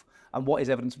health. And what is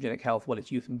evidence of genetic health? Well,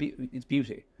 it's youth and it's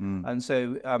beauty, and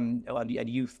so and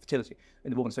youth, fertility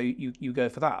in the woman. So you go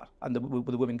for that, and the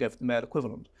women go for the male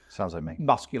equivalent. Sounds like me.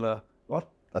 Muscular. What?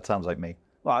 That sounds like me.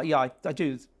 Well, yeah, I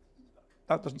do.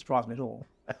 That doesn't surprise me at all.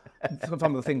 Some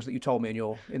of the things that you told me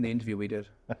in the interview we did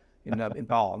in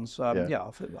Barnes,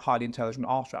 highly intelligent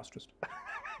R strategist.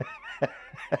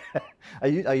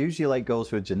 I usually like girls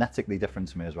who are genetically different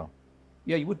to me as well.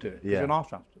 Yeah, you would do it. Yeah. You're an R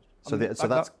strategist. So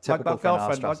that's typical for an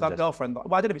R strategist. Like that girlfriend.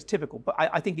 Well, I don't know if it's typical, but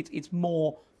I think it's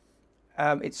more.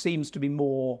 It seems to be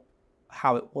more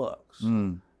how it works,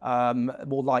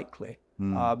 more likely.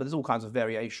 But there's all kinds of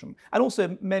variation. And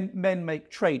also men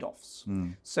make trade-offs.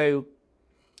 So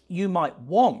you might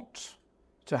want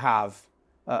to have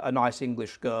a nice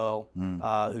English girl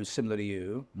who's similar to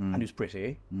you and who's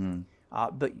pretty,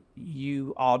 but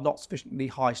you are not sufficiently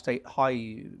high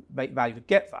value to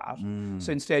get that.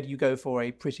 So instead you go for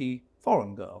a pretty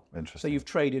foreign girl. Interesting. So you've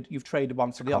traded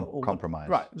one for the other. Compromise.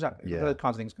 Right, exactly. Yeah. Those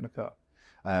kinds of things can occur.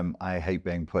 I hate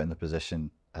being put in the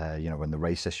position, when the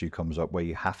race issue comes up, where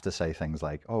you have to say things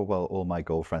like, oh, well, all my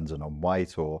girlfriends are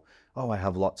non-white, or, oh, I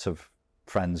have lots of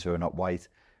friends who are not white.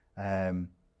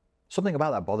 Something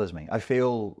about that bothers me. I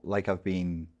feel like I've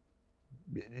been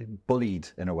bullied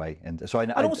in a way, and so I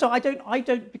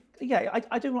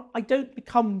don't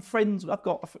become friends. I've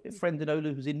got a friend in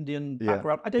Ola who's Indian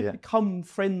background. I don't become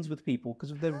friends with people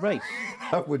because of their race.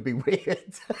 That would be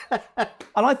weird.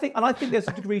 and I think there's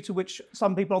a degree to which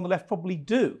some people on the left probably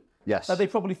do. Yes. They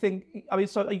probably think. I mean,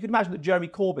 so you can imagine that Jeremy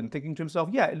Corbyn thinking to himself,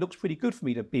 "Yeah, it looks pretty good for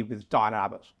me to be with Diana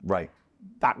Abbott." Right.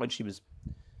 That when she was,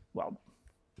 well.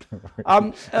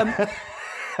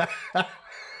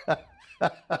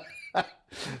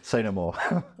 Say no more.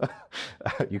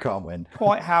 You can't win.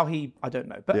 Quite how I don't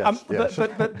know, but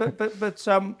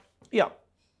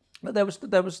there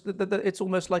was it's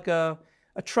almost like a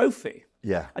trophy.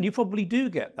 Yeah. And you probably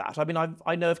do get that. I mean,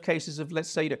 I know of cases of, let's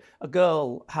say, a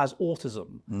girl has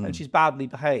autism and she's badly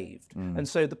behaved, and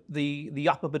so the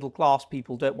upper middle class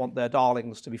people don't want their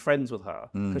darlings to be friends with her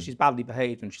because she's badly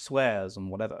behaved and she swears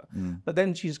and whatever. But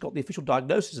then she's got the official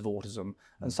diagnosis of autism,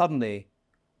 and suddenly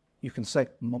you can say,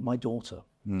 my daughter,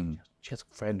 she has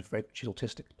a friend, she's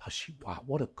autistic. Wow,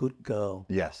 what a good girl.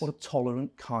 Yes. What a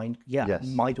tolerant, kind, yes.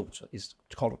 My daughter is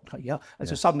tolerant, yeah. And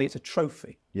so suddenly it's a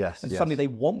trophy. Yes. And suddenly they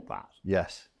want that.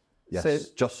 Yes. Yes, So,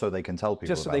 just so they can tell people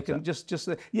just so about they can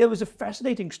it. yeah, it was a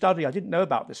fascinating study. I didn't know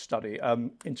about this study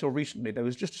until recently. There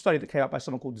was just a study that came out by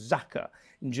someone called Zacher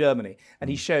in Germany, and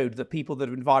he showed that people that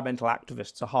are environmental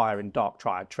activists are higher in dark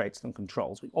triad traits than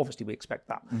controls. Obviously, we expect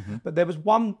that. But there was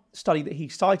one study that he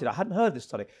cited, I hadn't heard of this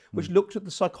study, which looked at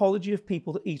the psychology of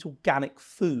people that eat organic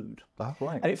food. Oh,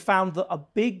 right. And it found that a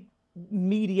big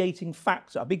mediating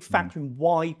factor, a big factor in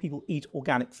why people eat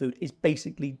organic food is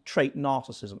basically trait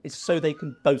narcissism. It's so they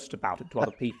can boast about it to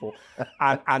other people.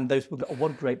 and those people go, oh,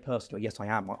 what a great person. Oh, yes, I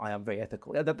am very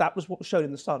ethical. That was what was shown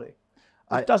in the study.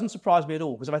 It doesn't surprise me at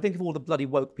all, because if I think of all the bloody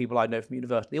woke people I know from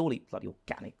university, they all eat bloody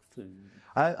organic food.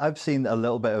 I've seen a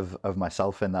little bit of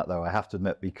myself in that, though, I have to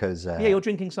admit, because... Yeah, you're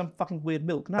drinking some fucking weird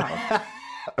milk now.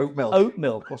 Oat milk. Oat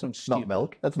milk or something stupid. Not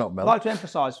milk. That's not milk. I'd like to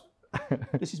emphasise,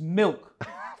 this is milk.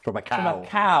 From a cow. From a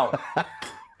cow.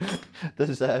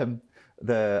 There's I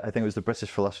think it was the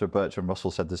British philosopher Bertrand Russell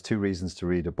said there's two reasons to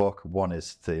read a book. One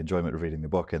is the enjoyment of reading the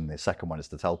book, and the second one is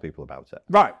to tell people about it.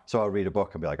 Right. So I'll read a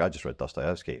book and be like, I just read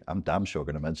Dostoevsky. I'm damn sure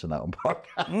going to mention that on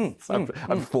podcast.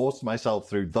 I've forced myself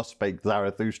through Thus Spake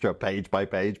Zarathustra page by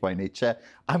Nietzsche.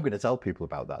 I'm going to tell people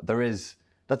about that.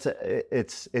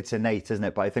 It's innate, isn't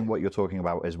it? But I think what you're talking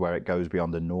about is where it goes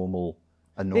beyond a normal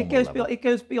level. It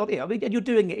goes beyond. Yeah, I mean, and you're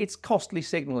doing it. It's costly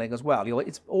signalling as well.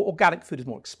 Organic food is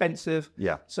more expensive.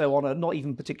 Yeah. So on a not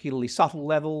even particularly subtle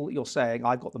level, you're saying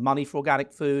I've got the money for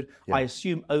organic food. Yeah. I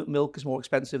assume oat milk is more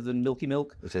expensive than milky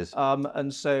milk. It is.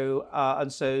 And so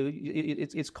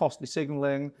it's costly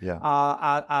signalling. Yeah.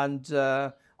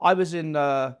 I was in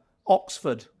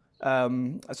Oxford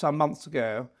some months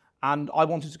ago, and I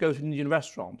wanted to go to an Indian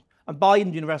restaurant. And by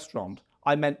Indian restaurant,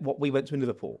 I meant what we went to in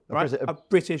Liverpool, right? A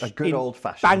British, a good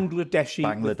old-fashioned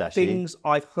Bangladeshi. Things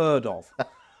I've heard of.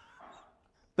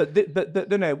 but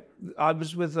no, I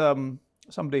was with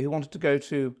somebody who wanted to go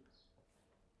to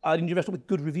an Indian restaurant with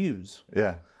good reviews.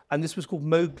 Yeah. And this was called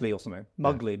Mowgli or something.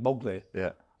 Mowgli.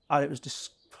 Yeah. And it was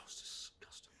disgusting.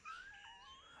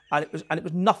 and it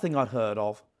was nothing I'd heard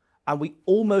of. And we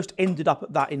almost ended up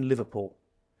at that in Liverpool.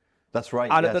 That's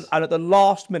right. And, yes. at the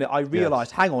last minute, I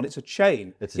realised, hang on, it's a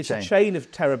chain. It's a chain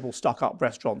of terrible stuck-up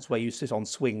restaurants where you sit on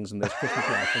swings and there's Christmas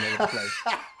lights all over the place.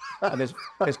 And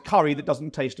there's curry that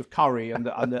doesn't taste of curry, and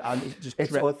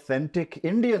it's authentic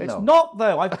Indian. It's not,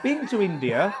 though. I've been to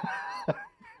India,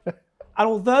 and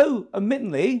although,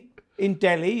 admittedly, in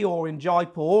Delhi or in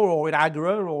Jaipur or in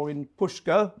Agra or in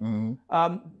Pushkar,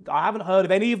 I haven't heard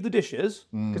of any of the dishes,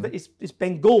 because it's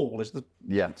Bengal is the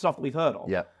stuff that we've heard of.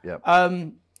 Yeah, yeah.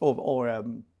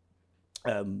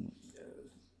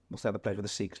 What's the other place where the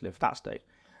Sikhs live? That state.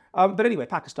 But anyway,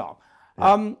 Pakistan.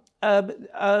 Yeah.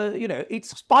 It's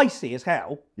spicy as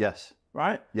hell. Yes.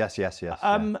 Right? Yes.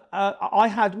 I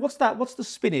had, what's the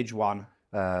spinach one?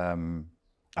 Aloo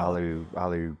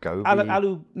gobi.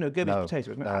 Gobi's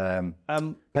potato, isn't it?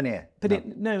 Paneer.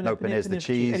 No, paneer's the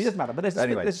cheese. It doesn't matter, but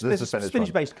there's a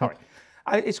spinach-based curry.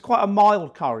 It's quite a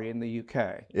mild curry in the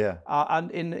UK. Yeah. And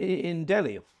in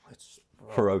Delhi, it's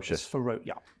ferocious.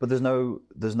 Yeah. But there's no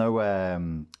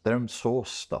they don't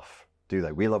sauce stuff, do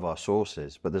they? We love our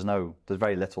sauces, but there's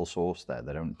very little sauce there.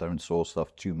 They don't sauce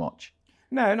stuff too much.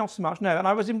 No, not so much. No, and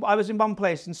I was in one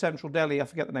place in central Delhi. I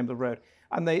forget the name of the road,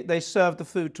 and they served the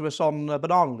food to us on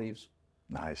banana leaves.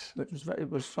 Nice. That was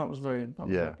very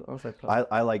pleasant.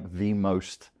 I like the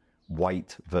most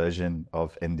white version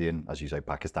of Indian, as you say,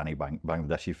 Pakistani,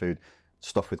 Bangladeshi food.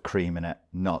 Stuff with cream in it,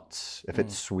 nuts. If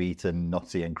it's sweet and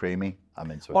nutty and creamy, I'm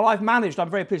into it. Well, I'm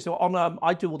very pleased.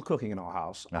 I do all the cooking in our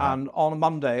house, and on a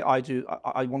Monday I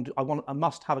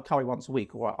must have a curry once a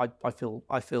week, or I feel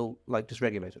like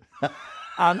dysregulated.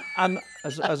 and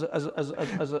as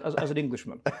an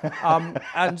Englishman,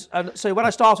 and so when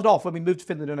I started off, when we moved to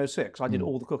Finland in 2006, I did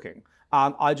all the cooking,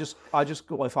 and I just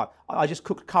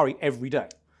cooked curry every day.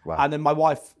 Wow. And then my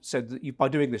wife said that by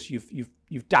doing this, you've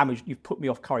put me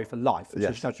off curry for life. So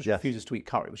she now just refuses to eat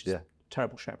curry, which is a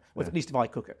terrible shame. Well, at least if I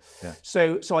cook it. Yeah.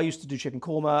 So I used to do chicken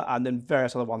korma, and then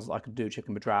various other ones that I could do,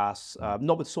 chicken madras.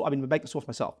 Not with sauce. I mean, we make the sauce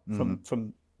myself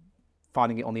from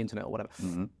finding it on the internet or whatever.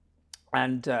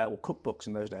 And or cookbooks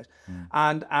in those days.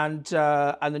 And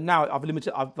then now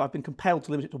I've been compelled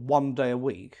to limit it to 1 day a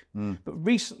week. But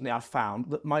recently I found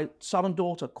that my son and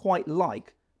daughter quite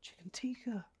like chicken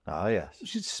tikka. Ah, yes.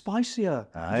 Which is spicier.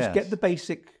 Just get the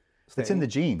basic thing. It's in the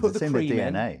genes. It's in the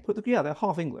DNA. They're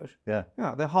half English. Yeah.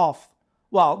 Yeah, they're half.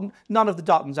 Well, none of the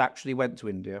Duttons actually went to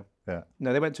India. Yeah.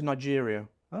 No, they went to Nigeria.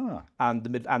 And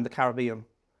the Caribbean.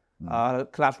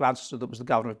 Collateral ancestor that was the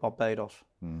governor of Barbados.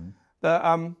 And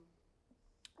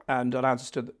an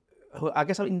ancestor who I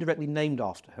guess I'm indirectly named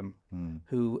after him,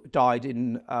 who died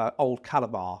in Old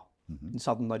Calabar in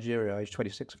southern Nigeria, aged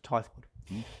 26 of typhoid.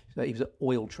 So he was an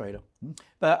oil trader.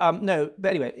 But no, but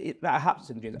anyway, that happens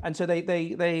in the genes. And so they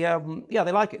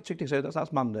like it. Chickadee, so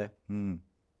that's Monday.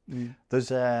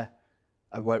 There's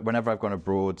whenever I've gone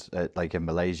abroad, like in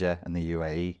Malaysia and the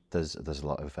UAE, there's a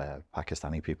lot of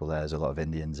Pakistani people there. There's a lot of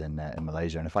Indians in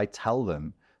Malaysia, and if I tell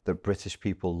them that British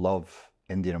people love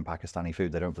Indian and Pakistani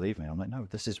food, they don't believe me. I'm like, no,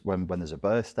 this is when there's a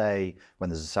birthday, when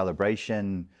there's a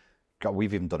celebration. God,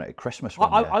 we've even done it at Christmas.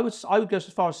 I would go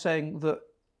so far as saying that,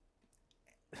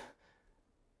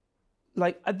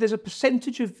 like, there's a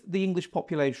percentage of the English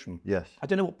population. Yes. I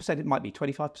don't know what percent it might be,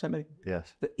 25% maybe.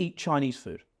 Yes. That eat Chinese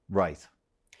food. Right.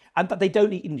 And but they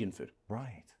don't eat Indian food.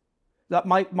 Right. That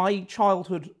my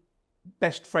childhood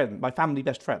best friend, my family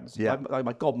best friends,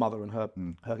 my godmother and her,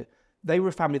 they were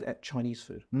a family that ate Chinese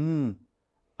food.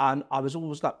 And I was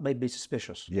always, that made me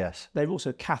suspicious. Yes. They were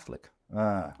also Catholic.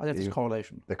 I don't know if there's a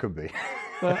correlation. There could be.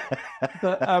 But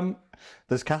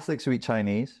there's Catholics who eat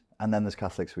Chinese, and then there's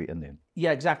Catholics who eat Indian.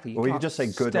 Yeah, exactly. Or you just say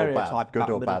good or bad. Good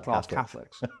or bad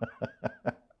Catholics.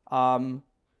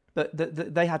 But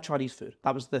they had Chinese food.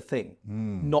 That was the thing,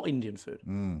 not Indian food.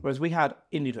 Whereas we had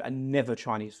Indian food and never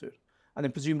Chinese food. And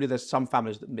then presumably there's some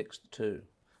families that mixed the two.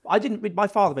 I didn't. My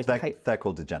father basically they're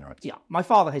called degenerates. Yeah, my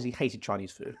father hated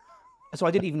Chinese food. So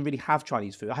I didn't even really have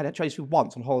Chinese food. I had Chinese food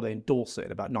once on holiday in Dorset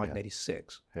in about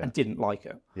 1986 and didn't like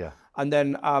it. Yeah. And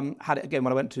then had it again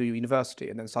when I went to university,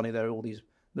 and then suddenly there were all these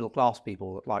middle class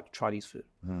people that liked Chinese food.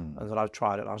 And then I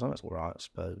tried it and I was like, that's all right, I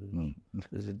suppose.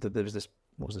 There was this,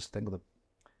 what was this thing with a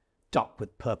duck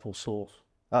with purple sauce?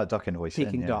 Oh, duck and oyster.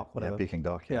 Peking duck, whatever. Yeah, Peking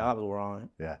duck. Yeah, that was all right.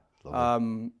 Yeah.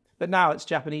 Lovely. But now it's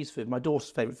Japanese food. My daughter's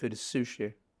favourite food is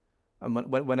sushi. And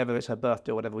whenever it's her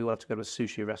birthday or whatever, we want to go to a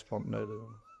sushi restaurant.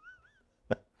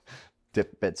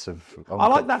 Dip bits of. I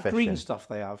like that green stuff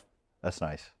they have. That's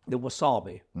nice. The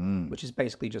wasabi, which is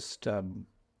basically just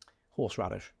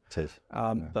horseradish. It is.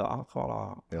 But I quite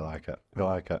like it. You like it. You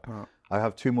like it. I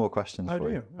have two more questions for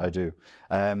you. I do.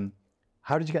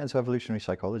 How did you get into evolutionary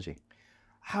psychology?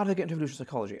 How did I get into evolutionary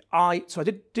psychology? I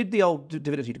did the old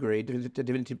divinity degree,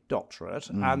 divinity doctorate,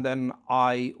 and then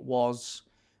I was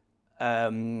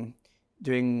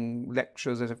doing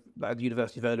lectures at the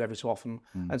University of Oxford every so often,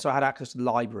 and so I had access to the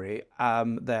library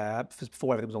there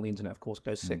before everything was on the internet. Of course,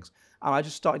 Go 6, and I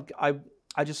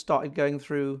just started going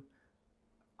through.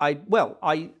 I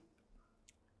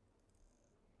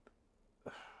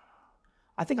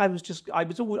think I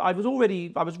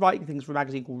was writing things for a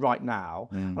magazine called Right Now,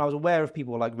 and I was aware of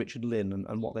people like Richard Lynn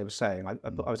and what they were saying. I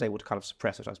was able to kind of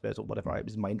suppress it, I suppose, or whatever. It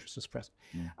was my interest to suppress it.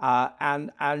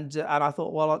 And I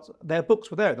thought, well, their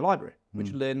books were there in the library.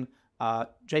 Richard Lynn,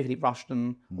 J. Philip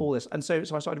Rushton, all this, and so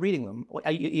I started reading them.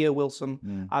 E.O. Wilson,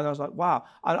 and I was like, wow.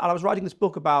 And I was writing this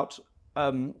book about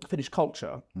Finnish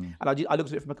culture, and I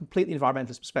looked at it from a completely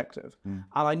environmentalist perspective, and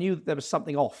I knew that there was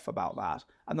something off about that.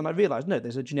 And then I realised, no,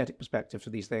 there's a genetic perspective to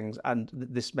these things, and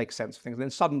this makes sense of things. And then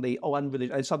suddenly,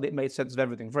 suddenly it made sense of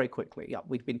everything very quickly. Yeah,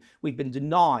 we've been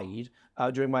denied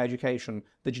during my education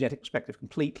the genetic perspective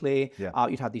completely. Yeah.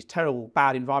 You'd had these terrible,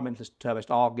 bad environmentalist determinist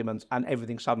arguments, and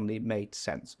everything suddenly made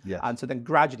sense. Yes. And so then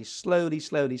gradually, slowly,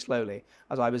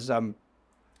 as I was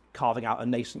carving out a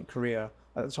nascent career.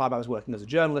 At the time, I was working as a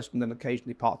journalist, and then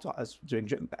occasionally as doing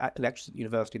lectures at the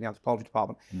university in the anthropology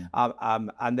department.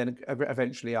 And then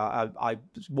eventually, I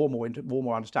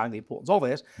more understanding the importance of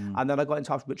it. And then I got in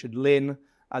touch with Richard Lynn,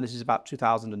 and this is about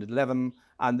 2011.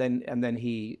 And then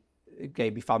he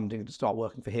gave me funding to start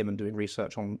working for him and doing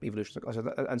research on evolution.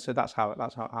 And so that's how it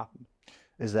happened.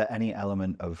 Is there any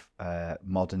element of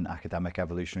modern academic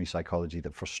evolutionary psychology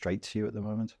that frustrates you at the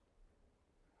moment?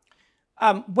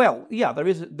 Well, yeah, there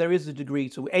is a degree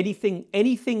to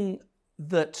anything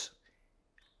that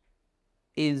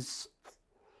is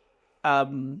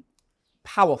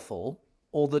powerful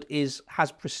or that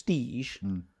has prestige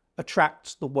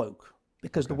attracts the woke,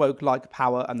 because the woke like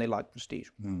power and they like prestige.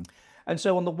 And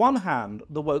so on the one hand,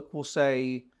 the woke will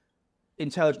say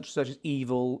intelligence research is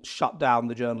evil, shut down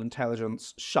the journal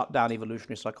Intelligence, shut down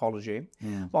evolutionary psychology.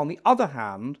 But on the other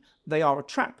hand, they are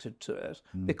attracted to it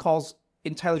because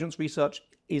intelligence research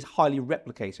is highly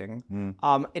replicating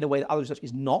in a way that other research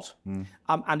is not,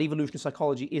 and evolutionary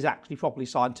psychology is actually properly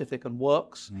scientific and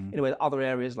works in a way that other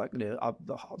areas like the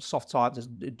soft sciences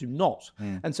do not.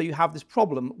 And so you have this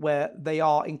problem where they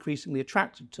are increasingly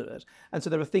attracted to it, and so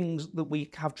there are things that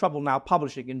we have trouble now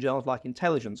publishing in journals like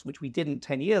Intelligence, which we didn't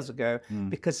 10 years ago,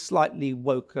 because slightly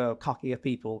woker, cuckier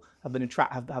people have been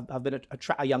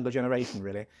a younger generation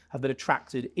really have been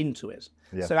attracted into it.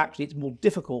 Yeah. So actually, it's more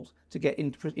difficult to get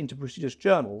into prestigious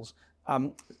journals,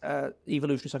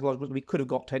 evolutionary psychology, we could have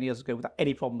got 10 years ago without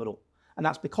any problem at all. and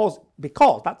that's because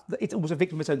it was a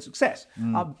victim of its own success.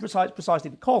 Precisely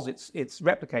because it's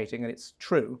replicating and it's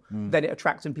true, then it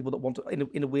attracts in people that want to,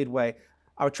 in a weird way,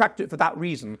 are attracted to it for that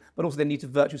reason, but also they need to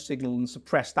virtue signal and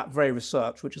suppress that very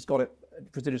research which has got it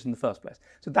prestigious in the first place.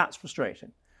 So that's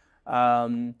frustrating.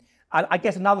 And I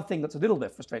guess another thing that's a little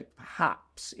bit frustrating,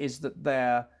 perhaps, is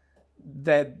that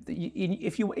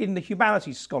if you in the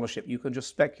humanities scholarship, you can just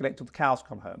speculate till the cows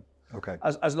come home. Okay.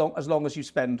 As long as you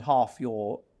spend half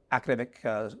your academic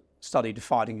study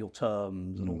defining your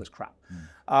terms and all this crap.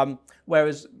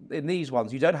 Whereas in these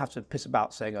ones, you don't have to piss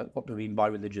about saying what do we mean by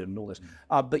religion and all this.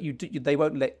 But they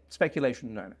won't let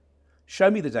speculation. No. Show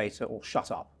me the data or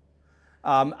shut up.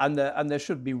 And there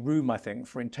should be room, I think,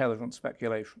 for intelligent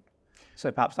speculation.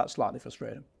 So perhaps that's slightly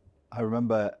frustrating. I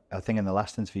remember, I think in the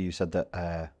last interview you said that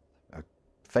a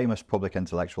famous public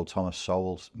intellectual, Thomas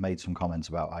Sowell, made some comments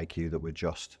about IQ that were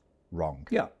just wrong.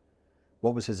 Yeah.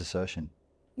 What was his assertion?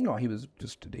 No, he was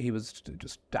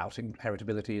just doubting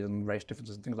heritability and race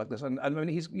differences and things like this. And I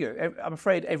mean, I'm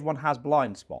afraid everyone has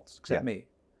blind spots except me.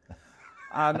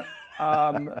 And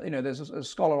there's a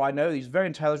scholar I know. He's very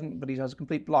intelligent, but he has a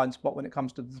complete blind spot when it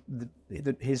comes to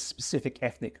his specific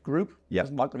ethnic group. He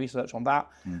doesn't like the research on that.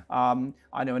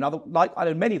 I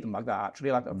know many of them like that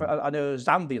actually. I know a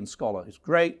Zambian scholar who's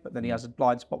great, but then he has a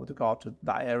blind spot with regard to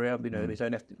that area, his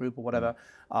own ethnic group or whatever.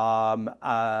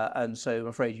 And so I'm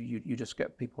afraid you just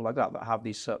get people like that have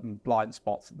these certain blind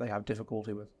spots that they have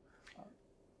difficulty with.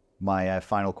 My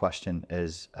final question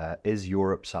is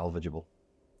Europe salvageable?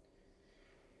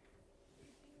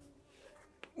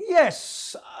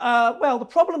 Yes. Well, the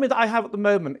problem that I have at the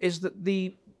moment is that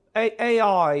the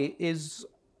AI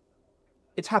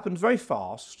it's happened very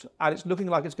fast, and it's looking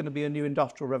like it's going to be a new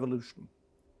industrial revolution.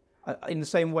 In the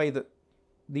same way that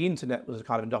the internet was a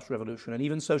kind of industrial revolution, and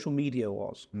even social media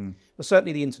was. But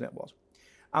certainly the internet was.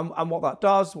 And what that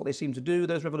does, what they seem to do,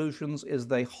 those revolutions, is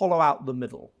they hollow out the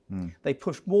middle. They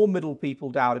push more middle people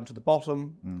down into the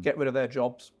bottom, get rid of their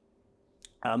jobs,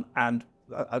 and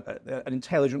an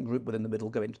intelligent group within the middle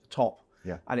go into the top.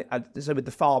 Yeah. And so with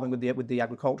the farming, with the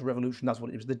agricultural revolution, that's what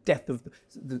it was. The death of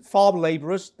the farm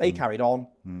labourers, they carried on.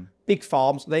 Big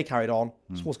farms, they carried on.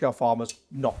 Small-scale farmers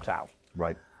knocked out.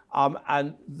 Right.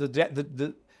 And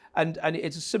and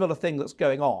it's a similar thing that's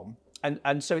going on.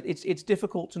 And so it's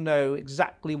difficult to know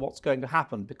exactly what's going to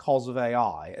happen because of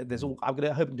AI.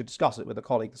 I'm hoping to discuss it with a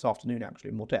colleague this afternoon,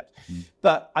 actually, in more depth.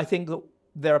 But I think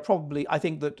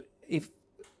that if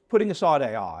putting aside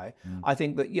AI, I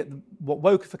think that what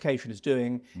wokeification is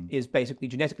doing is basically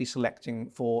genetically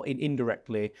selecting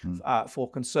indirectly for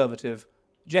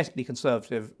genetically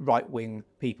conservative right-wing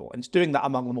people. And it's doing that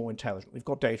among the more intelligent. We've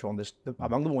got data on this.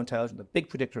 Among the more intelligent, the big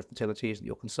predictor of fertility is that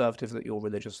you're conservative, that you're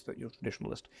religious, that you're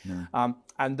traditionalist.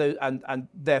 And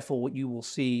therefore you will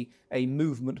see a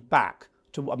movement back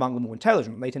among the more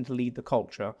intelligent. They tend to lead the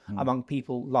culture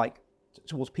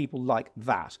towards people like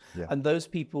that. Yeah. And those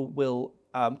people will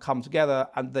come together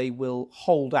and they will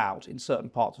hold out in certain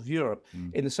parts of Europe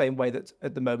in the same way that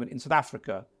at the moment in South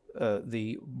Africa,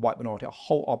 the white minority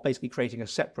are basically creating a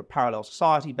separate parallel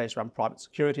society based around private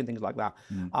security and things like that,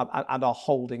 and are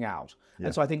holding out. Yeah.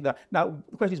 And so I think that now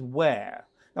the question is where.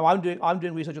 Now I'm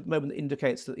doing research at the moment that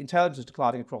indicates that intelligence is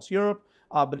declining across Europe,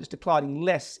 but it's declining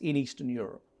less in Eastern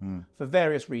Europe for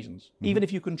various reasons. Even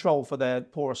if you control for their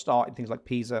poorer start in things like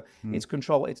Pisa,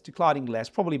 it's declining less,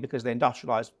 probably because they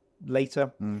industrialized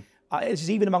later. It's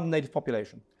even among the native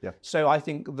population. Yeah. So I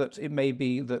think that it may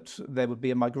be that there would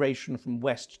be a migration from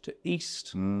west to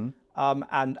east, and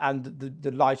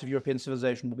the light of European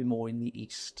civilization will be more in the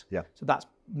east. Yeah. So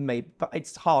but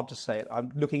it's hard to say it.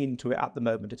 I'm looking into it at the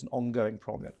moment. It's an ongoing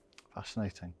project.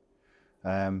 Fascinating.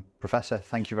 Professor,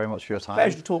 thank you very much for your time.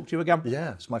 Pleasure to talk to you again.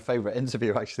 Yeah, it's my favourite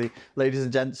interview, actually. Ladies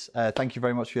and gents, thank you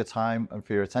very much for your time and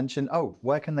for your attention. Oh,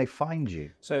 where can they find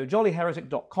you? So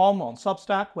jollyheretic.com on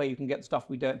Substack, where you can get stuff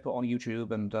we don't put on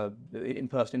YouTube and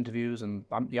in-person interviews and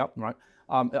I'm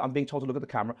being told to look at the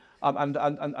camera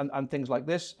and things like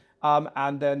this.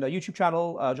 And then a YouTube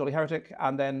channel, Jolly Heretic,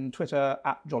 and then Twitter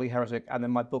 @Jolly Heretic, and then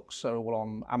my books are all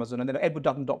on Amazon. And then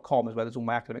edwarddutton.com is where there's all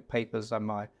my academic papers and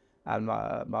my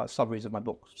summaries of my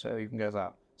books, so you can go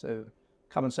there. So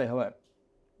come and say hello.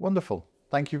 Wonderful.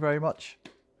 Thank you very much.